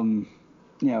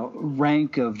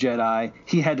rank of Jedi,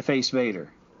 he had to face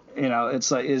Vader.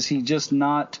 It's like, is he just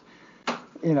not,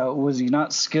 was he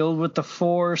not skilled with the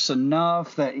Force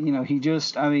enough that, he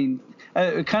just, I mean,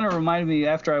 it kind of reminded me,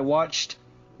 after I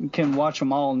can watch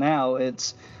them all now,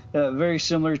 it's very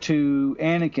similar to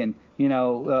Anakin.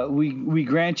 We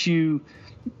grant you,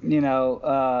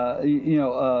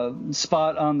 a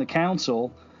spot on the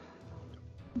council,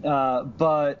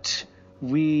 but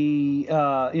we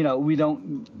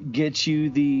don't get you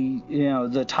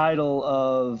the title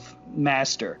of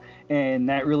master, and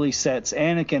that really sets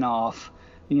Anakin off.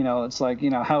 It's like,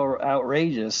 how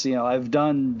outrageous. I've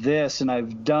done this and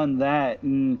I've done that,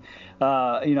 and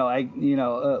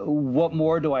what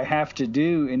more do I have to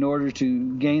do in order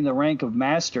to gain the rank of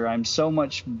master? I'm so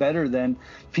much better than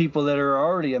people that are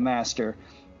already a master.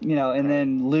 And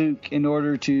then Luke, in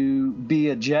order to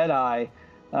be a Jedi,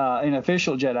 an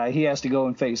official Jedi, he has to go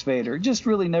and face Vader. It just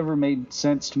really never made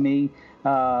sense to me.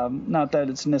 Not that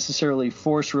it's necessarily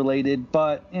Force related,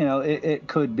 but it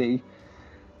could be.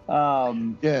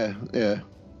 Talked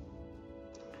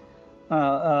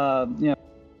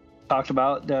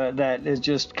about that is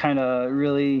just kind of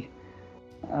really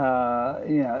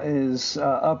is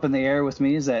up in the air with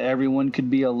me, is that everyone could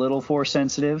be a little Force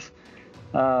sensitive.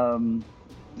 And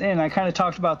I kind of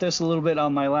talked about this a little bit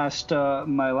on my last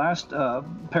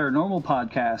paranormal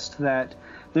podcast, that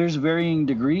there's varying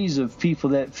degrees of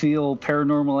people that feel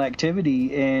paranormal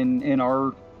activity in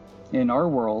our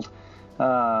world.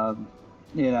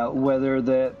 Whether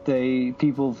that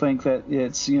people think that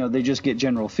it's, they just get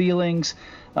general feelings,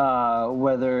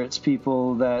 whether it's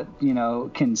people that,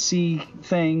 can see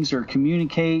things or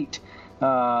communicate,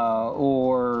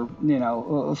 or,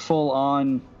 full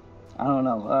on, I don't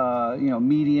know,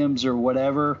 mediums or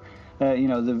whatever,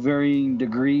 the varying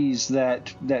degrees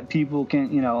that people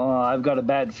can, I've got a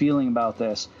bad feeling about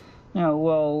this.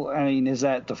 Well, I mean, is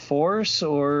that the Force,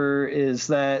 or is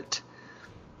that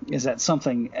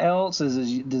something else? Is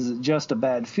it just a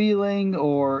bad feeling,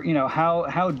 or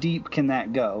how deep can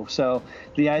that go? So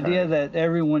the idea that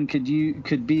everyone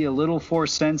could be a little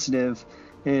Force sensitive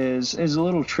is a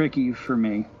little tricky for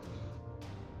me.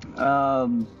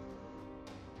 Go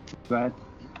ahead.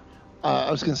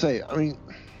 I was gonna say, I mean,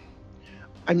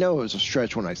 I know it was a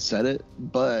stretch when I said it,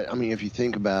 but I mean, if you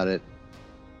think about it,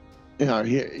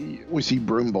 here we see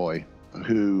Broom Boy,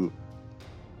 who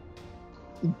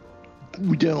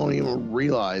we don't even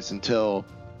realize until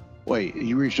Wait,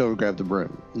 he reached over, grabbed the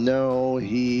broom. No,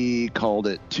 he called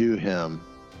it to him.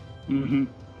 Mm-hmm.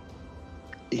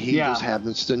 He just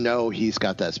happens to know he's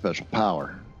got that special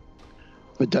power,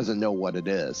 but doesn't know what it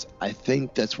is. I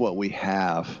think that's what we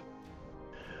have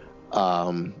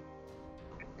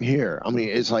here. I mean,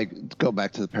 it's like, go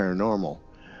back to the paranormal.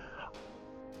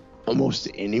 Almost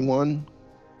anyone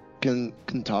can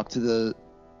talk to the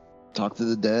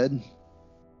dead,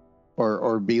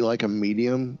 or be like a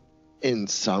medium in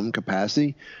some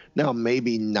capacity. Now,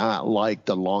 maybe not like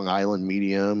the Long Island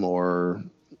medium, or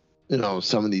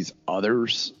some of these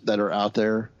others that are out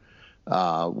there,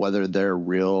 whether they're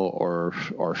real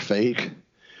or fake.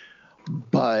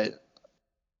 But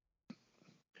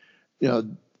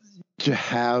to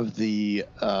have the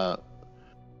I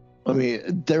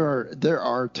mean, there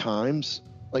are times,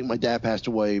 like my dad passed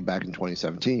away back in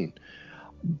 2017.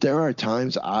 There are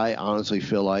times I honestly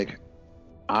feel like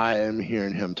I am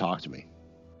hearing him talk to me.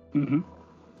 Mm-hmm.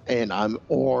 And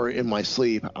or in my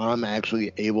sleep, I'm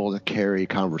actually able to carry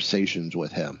conversations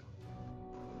with him.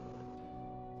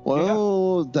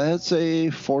 Well, that's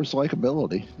a Force-like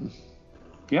ability.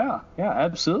 Yeah,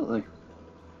 absolutely.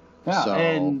 Yeah, So,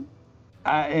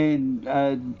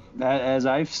 and as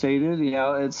I've stated,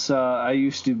 it's I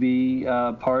used to be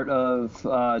part of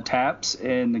TAPS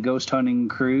and the ghost hunting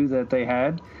crew that they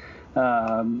had.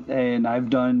 And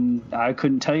I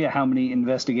couldn't tell you how many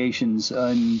investigations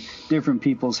on different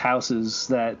people's houses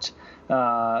that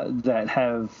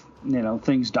have,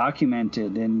 things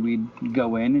documented, and we'd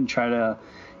go in and try to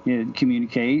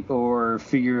communicate or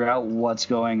figure out what's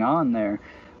going on there.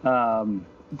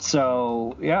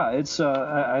 So yeah, it's,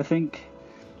 I think,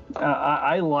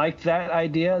 I like that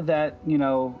idea that,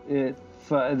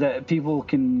 that people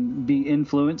can be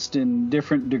influenced in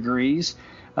different degrees.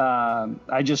 I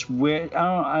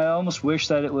almost wish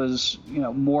that it was,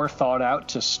 more thought out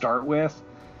to start with,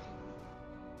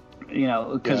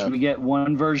 because we get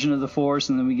one version of the Force,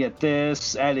 and then we get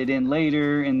this added in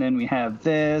later, and then we have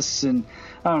this, and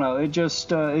I don't know. It just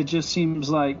seems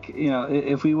like,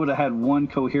 if we would have had one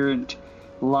coherent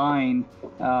line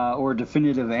or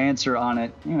definitive answer on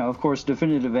it, of course,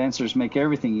 definitive answers make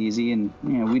everything easy, and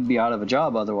we'd be out of a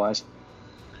job otherwise.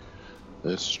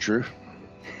 This is true.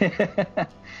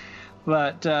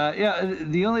 But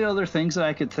the only other things that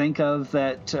I could think of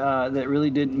that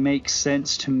really didn't make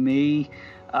sense to me,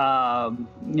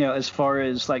 as far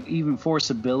as like even Force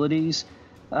abilities,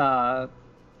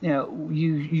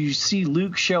 you see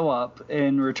Luke show up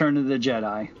in Return of the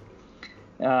Jedi.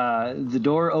 The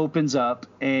door opens up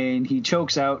and he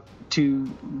chokes out 2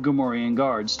 Gamorrean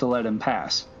guards to let him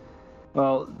pass.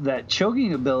 Well, that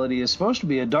choking ability is supposed to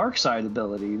be a dark side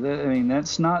ability. I mean,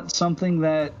 that's not something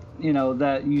that,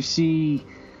 that you see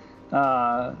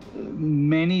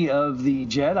many of the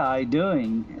Jedi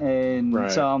doing. And right.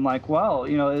 So I'm like, well,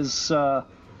 he's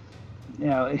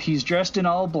dressed in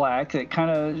all black. That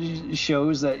kind of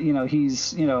shows that,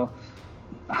 he's, man,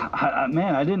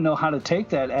 I didn't know how to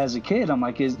take that as a kid. I'm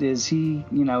like, is he,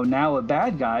 now a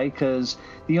bad guy? Because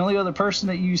the only other person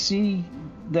that you see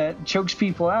that chokes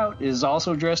people out is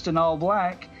also dressed in all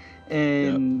black,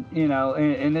 and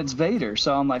and it's Vader.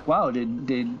 So I'm like, wow,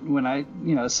 did when I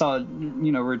saw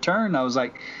Return, I was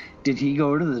like, did he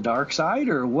go to the dark side,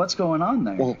 or what's going on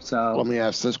there? Well, so let me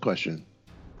ask this question: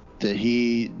 did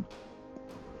he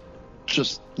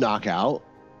just knock out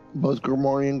both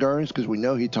Gamorrean guards? Because we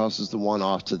know he tosses the one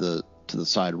off to the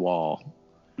side wall,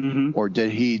 mm-hmm. or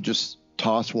did he just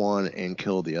toss one and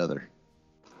kill the other?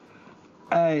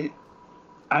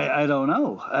 I don't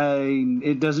know.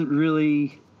 It doesn't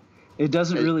really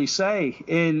say.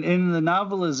 In the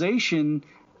novelization,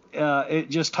 it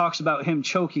just talks about him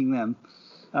choking them,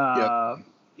 to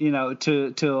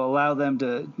allow them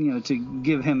to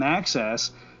give him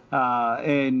access.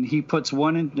 And he puts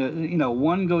one into,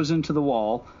 one goes into the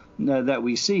wall that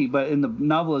we see, but in the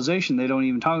novelization they don't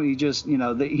even talk. He just,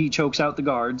 he chokes out the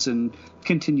guards and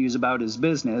continues about his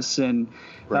business, and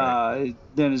right.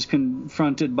 Then is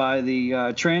confronted by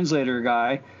the translator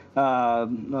guy,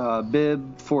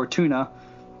 Bib Fortuna,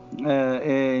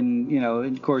 and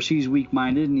of course he's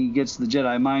weak-minded, and he gets the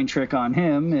Jedi mind trick on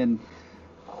him, and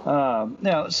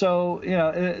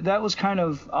that was kind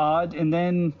of odd. And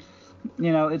then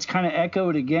it's kind of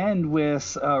echoed again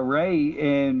with Rey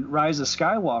in Rise of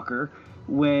Skywalker,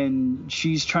 when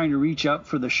she's trying to reach up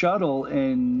for the shuttle,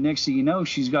 and next thing you know,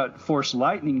 she's got Force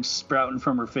lightning sprouting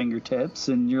from her fingertips,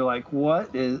 and you're like,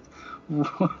 what's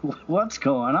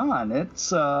going on?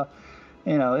 It's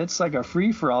it's like a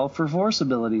free-for-all for Force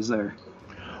abilities there.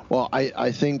 Well,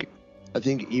 I think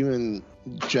even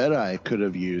Jedi could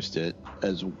have used it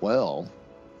as well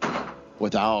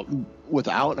without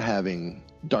having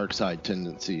dark side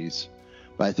tendencies,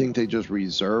 but I think they just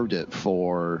reserved it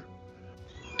for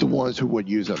the ones who would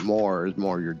use it more is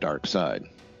more your dark side.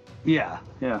 Yeah.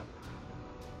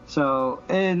 So,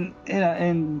 and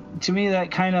to me, that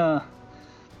kind of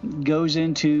goes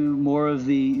into more of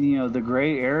the, the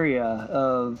gray area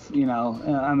of,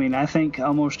 I mean, I think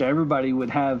almost everybody would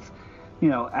have,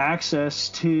 access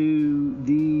to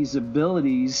these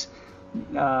abilities,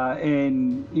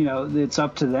 and, it's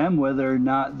up to them whether or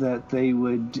not that they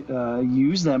would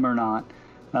use them or not.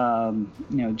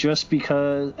 Just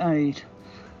because I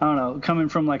don't know, coming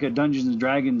from like a Dungeons and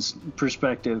Dragons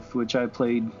perspective, which I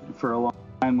played for a long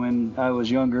time when I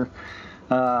was younger,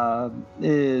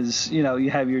 is, you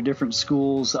have your different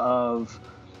schools of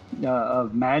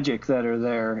magic that are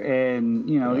there. And,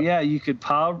 you could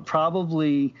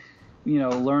probably,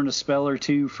 learn a spell or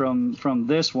two from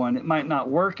this one. It might not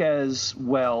work as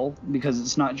well because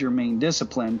it's not your main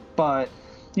discipline, but,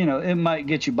 it might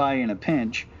get you by in a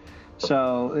pinch.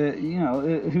 So,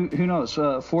 who knows?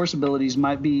 Force abilities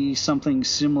might be something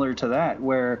similar to that,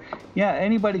 where,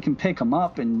 anybody can pick them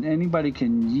up and anybody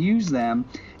can use them.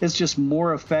 It's just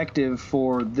more effective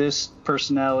for this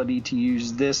personality to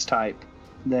use this type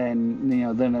than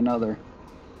another.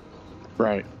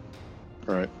 Right.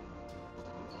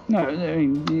 No, I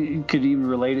mean, you could even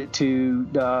relate it to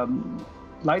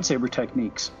lightsaber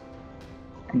techniques.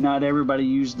 Not everybody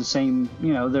used the same.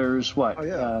 There's what?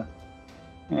 Oh,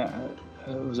 yeah.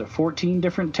 Was it 14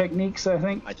 different techniques, I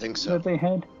think? I think so. That they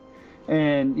had.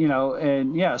 And,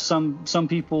 some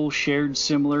people shared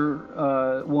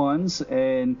similar ones.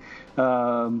 And,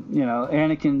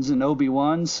 Anakin's and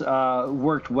Obi-Wan's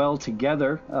worked well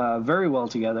together, very well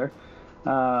together.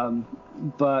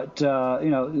 But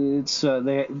it's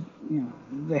they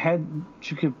had,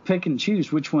 you could pick and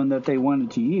choose which one that they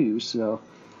wanted to use. So,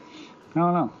 I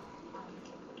don't know.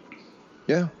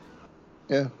 Yeah.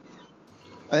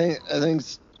 I think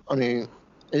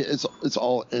it's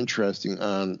all interesting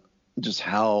on just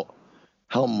how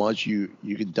much you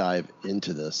could dive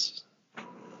into this.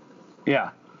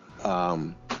 Yeah.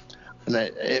 And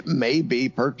it may be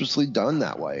purposely done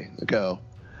that way. Go,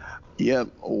 yep,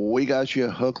 we got you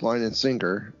a hook, line, and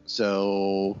sinker.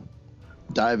 So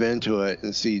dive into it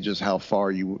and see just how far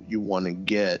you want to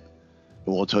get,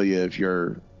 and we'll tell you if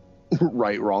you're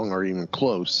right, wrong, or even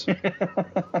close.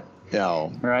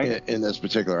 Right. In this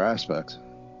particular aspect.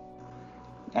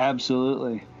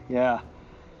 Absolutely. Yeah.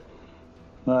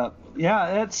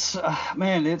 It's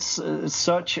it's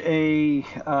such a,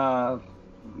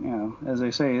 as I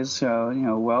say, it's,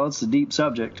 it's a deep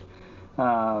subject.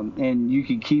 And you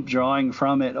can keep drawing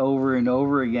from it over and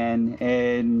over again.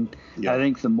 And I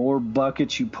think the more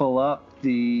buckets you pull up,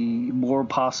 the more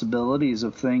possibilities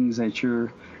of things that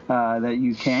that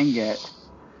you can get.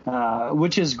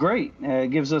 Which is great. It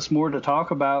gives us more to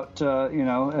talk about,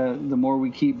 the more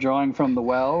we keep drawing from the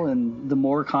well and the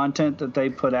more content that they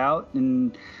put out.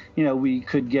 And, we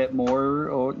could get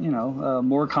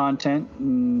more content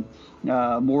and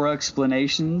more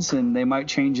explanations, and they might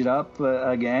change it up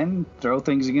again, throw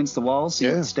things against the wall, see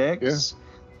what sticks. Yeah.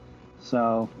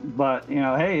 So, but,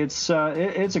 hey, it's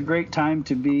a great time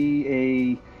to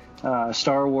be a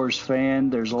Star Wars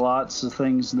fan. There's lots of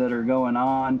things that are going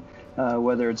on.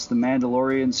 Whether it's the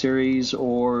Mandalorian series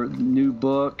or new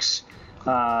books,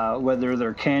 whether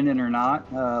they're canon or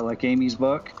not, like Amy's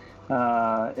book,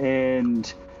 or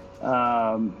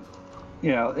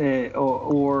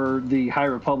the High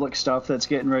Republic stuff that's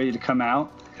getting ready to come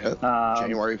out.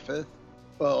 January 5th.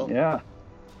 Well, yeah.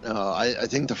 I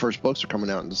think the first books are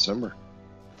coming out in December.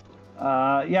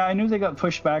 I knew they got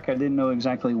pushed back. I didn't know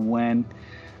exactly when.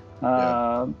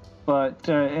 But,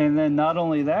 and then not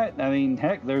only that, I mean,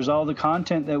 heck, there's all the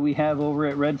content that we have over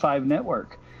at Red 5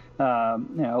 Network.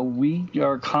 We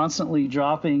are constantly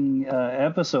dropping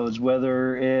episodes,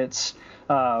 whether it's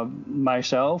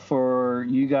myself or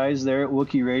you guys there at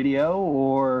Wookiee Radio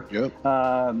or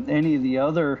any of the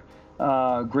other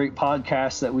great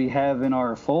podcasts that we have in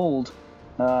our fold.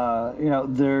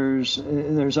 There's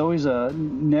always a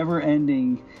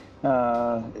never-ending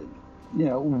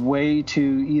way to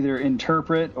either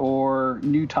interpret or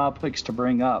new topics to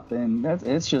bring up, and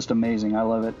it's just amazing. I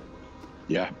love it.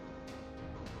 Yeah,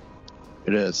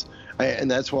 it is, and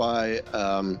that's why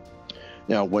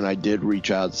when I did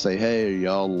reach out and say, hey, are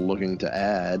y'all looking to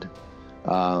add,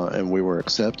 and we were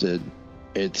accepted,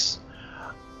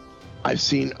 I've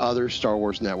seen other Star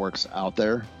Wars networks out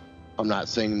there. I'm not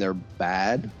saying they're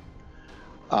bad.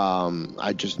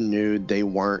 I just knew they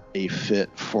weren't a fit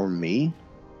for me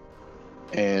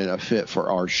and a fit for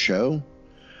our show.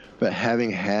 But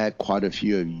having had quite a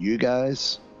few of you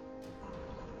guys,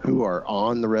 who are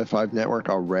on the Red 5 network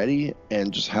already,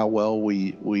 and just how well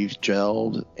we've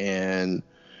gelled and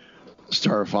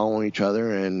started following each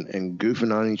other and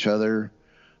goofing on each other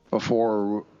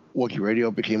before Wookiee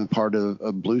Radio became part of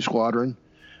Blue Squadron,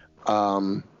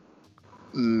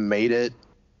 made it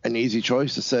an easy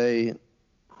choice to say,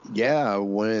 yeah,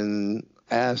 when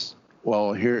asked,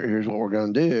 well, here's what we're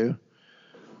going to do,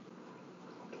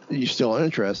 you still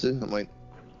interested? I'm like,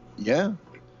 yeah,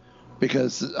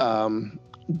 because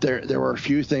there were a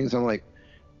few things I'm like,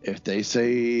 if they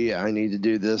say I need to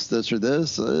do this or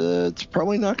this, it's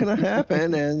probably not going to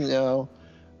happen, and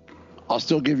I'll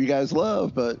still give you guys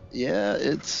love, but yeah,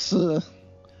 it's.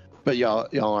 But y'all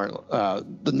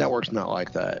aren't. The network's not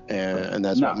like that, and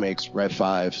that's what makes Red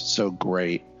 5 so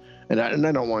great. And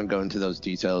I don't want to go into those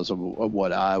details of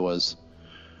what I was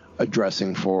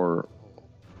addressing for,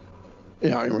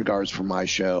 in regards for my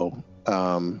show.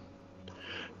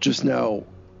 Just know,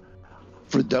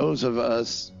 for those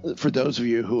of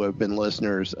you who have been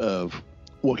listeners of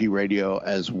Wookiee Radio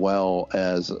as well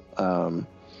as a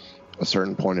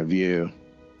certain point of view.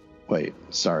 Wait,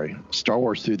 sorry. Star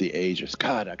Wars Through the Ages.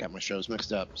 God, I got my shows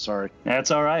mixed up. Sorry.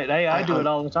 That's all right. Hey, I do it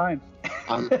all the time.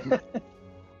 I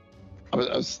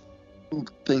was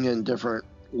thinking different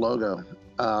logo.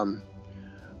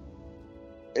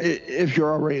 If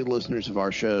you're already listeners of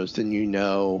our shows, then you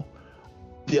know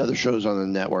the other shows on the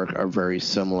network are very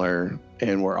similar,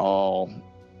 and we're all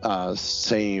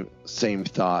same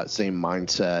thought, same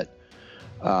mindset,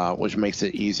 which makes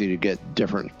it easy to get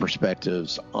different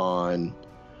perspectives on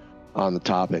the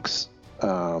topics.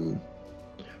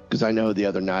 Because I know the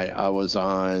other night I was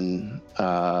on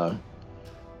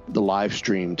the live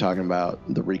stream talking about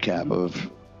the recap of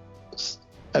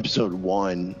episode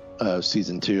 1 of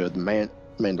season 2 of the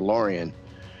Mandalorian,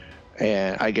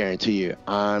 and I guarantee you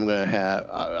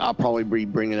I'll probably be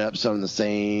bringing up some of the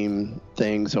same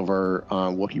things over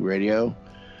on Wookiee Radio,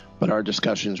 but our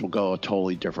discussions will go a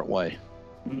totally different way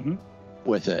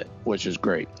with it, which is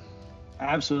great.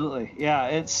 Absolutely. Yeah,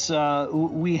 it's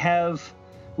we have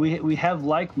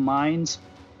like minds,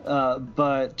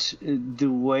 but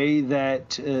the way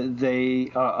that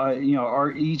they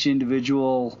are each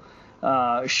individual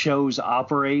shows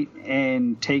operate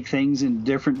and take things in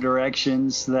different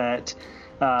directions that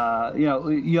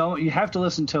you have to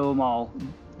listen to them all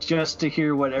just to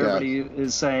hear what everybody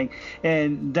is saying.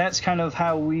 And that's kind of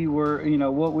how we were,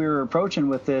 what we were approaching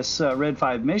with this Red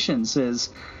 5 missions is,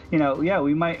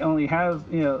 we might only have,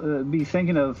 be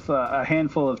thinking of a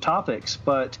handful of topics,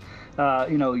 but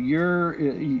your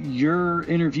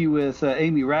interview with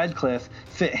Amy Radcliffe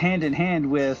fit hand in hand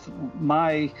with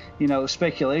my,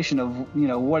 speculation of,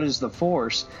 what is the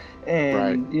Force,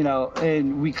 and,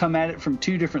 and we come at it from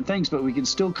two different things, but we can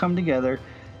still come together,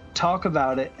 talk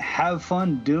about it, have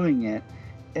fun doing it,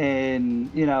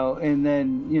 and and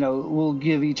then we'll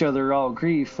give each other all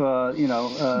grief here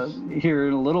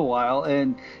in a little while,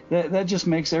 and that just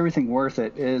makes everything worth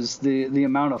it, is the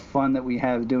amount of fun that we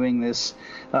have doing this,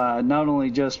 not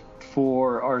only just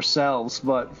for ourselves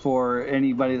but for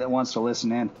anybody that wants to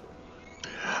listen in.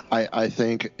 I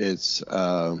think it's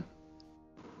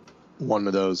one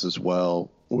of those as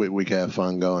well. We can have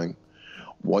fun going.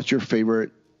 What's your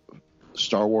favorite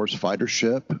Star Wars fighter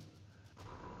ship?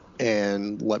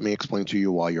 And let me explain to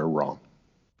you why you're wrong.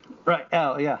 Right.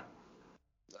 Oh, yeah.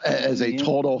 As a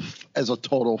total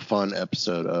fun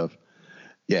episode of,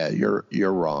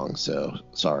 you're wrong. So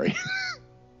sorry.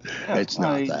 It's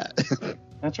not that.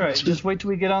 That's right. Just wait till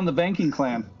we get on the banking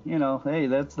clam. Hey,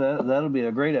 that'll be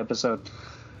a great episode.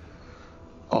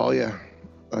 Oh yeah.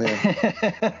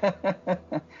 They're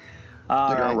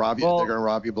gonna rob you. They're gonna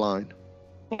rob you blind.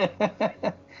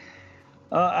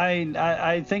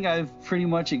 I think I've pretty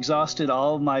much exhausted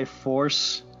all of my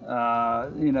Force,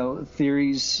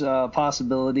 theories,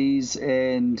 possibilities,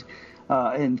 and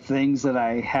things that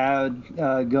I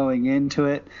had going into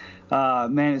it.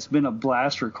 Man, it's been a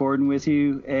blast recording with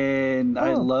you, and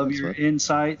I love your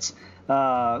insights.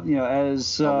 We'll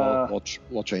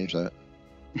change that.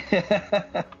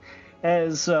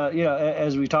 As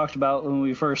as we talked about when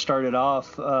we first started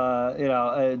off,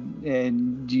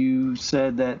 and you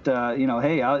said that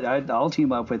hey, I'll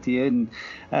team up with you, and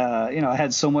I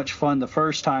had so much fun the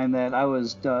first time that I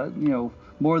was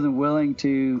more than willing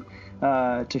to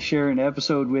share an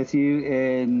episode with you,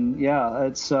 and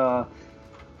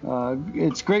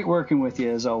it's great working with you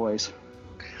as always.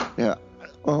 Yeah,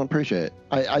 well, I appreciate it.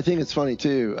 I think it's funny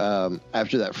too.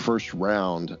 After that first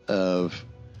round of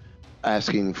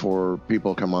asking for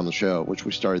people to come on the show, which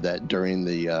we started that during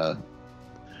the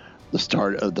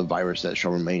start of the virus that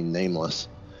shall remain nameless.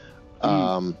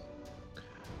 The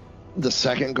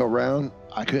second go round,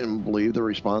 I couldn't believe the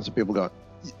response of people going,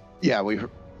 yeah, we've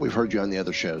heard you on the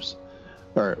other shows.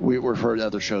 Or we've heard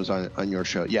other shows on your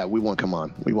show. Yeah, we want to come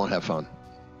on. We want to have fun.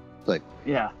 Like,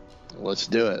 yeah, let's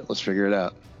do it. Let's figure it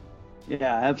out.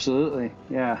 Yeah, absolutely.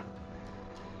 Yeah.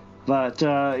 But,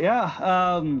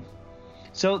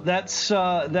 so that's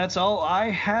all I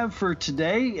have for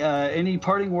today. Any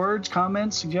parting words,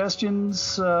 comments,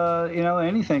 suggestions,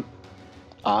 anything?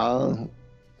 Well,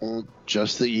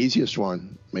 just the easiest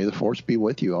one. May the force be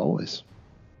with you always.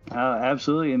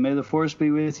 Absolutely. And may the force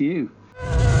be with you.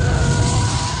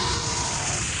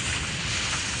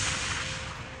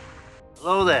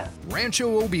 Hello there.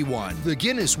 Rancho Obi-Wan, the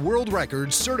Guinness World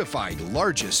Records certified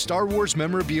largest Star Wars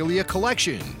memorabilia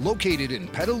collection, located in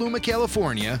Petaluma,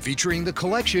 California, featuring the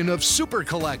collection of super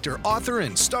collector, author,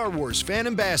 and Star Wars fan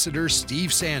ambassador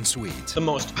Steve Sansweet. The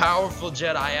most powerful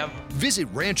Jedi ever.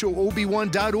 Visit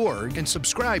RanchoObi-Wan.org and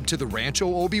subscribe to the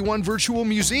Rancho Obi-Wan Virtual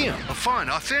Museum, a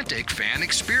fun, authentic fan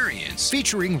experience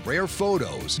featuring rare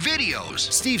photos, videos,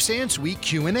 Steve Sansweet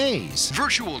Q&As,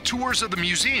 virtual tours of the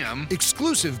museum,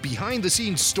 exclusive behind-the-scenes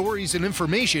stories and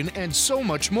information, and so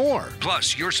much more.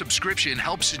 Plus, your subscription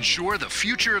helps ensure the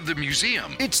future of the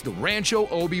museum. It's the Rancho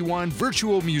Obi-Wan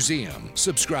Virtual Museum.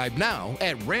 Subscribe now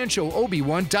at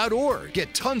RanchoObi-Wan.org.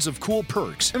 Get tons of cool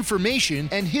perks, information,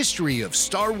 and history of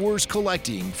Star Wars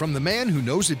collecting from the man who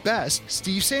knows it best,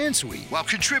 Steve Sansweet, while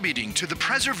contributing to the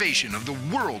preservation of the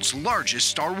world's largest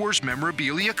Star Wars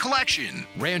memorabilia collection.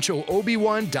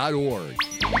 RanchoObi-Wan.org.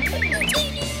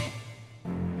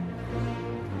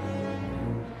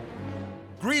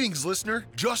 Greetings, listener.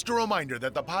 Just a reminder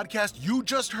that the podcast you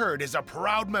just heard is a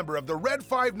proud member of the Red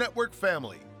 5 Network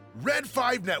family.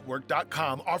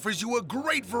 Red5Network.com offers you a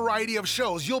great variety of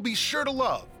shows you'll be sure to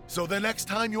love. So the next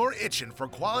time you're itching for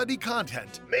quality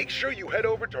content, Make sure you head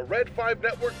over to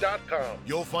Red5Network.com.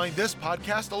 you'll find this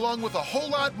podcast along with a whole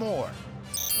lot more.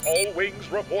 All wings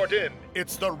report in.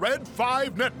 It's the Red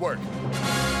 5 Network.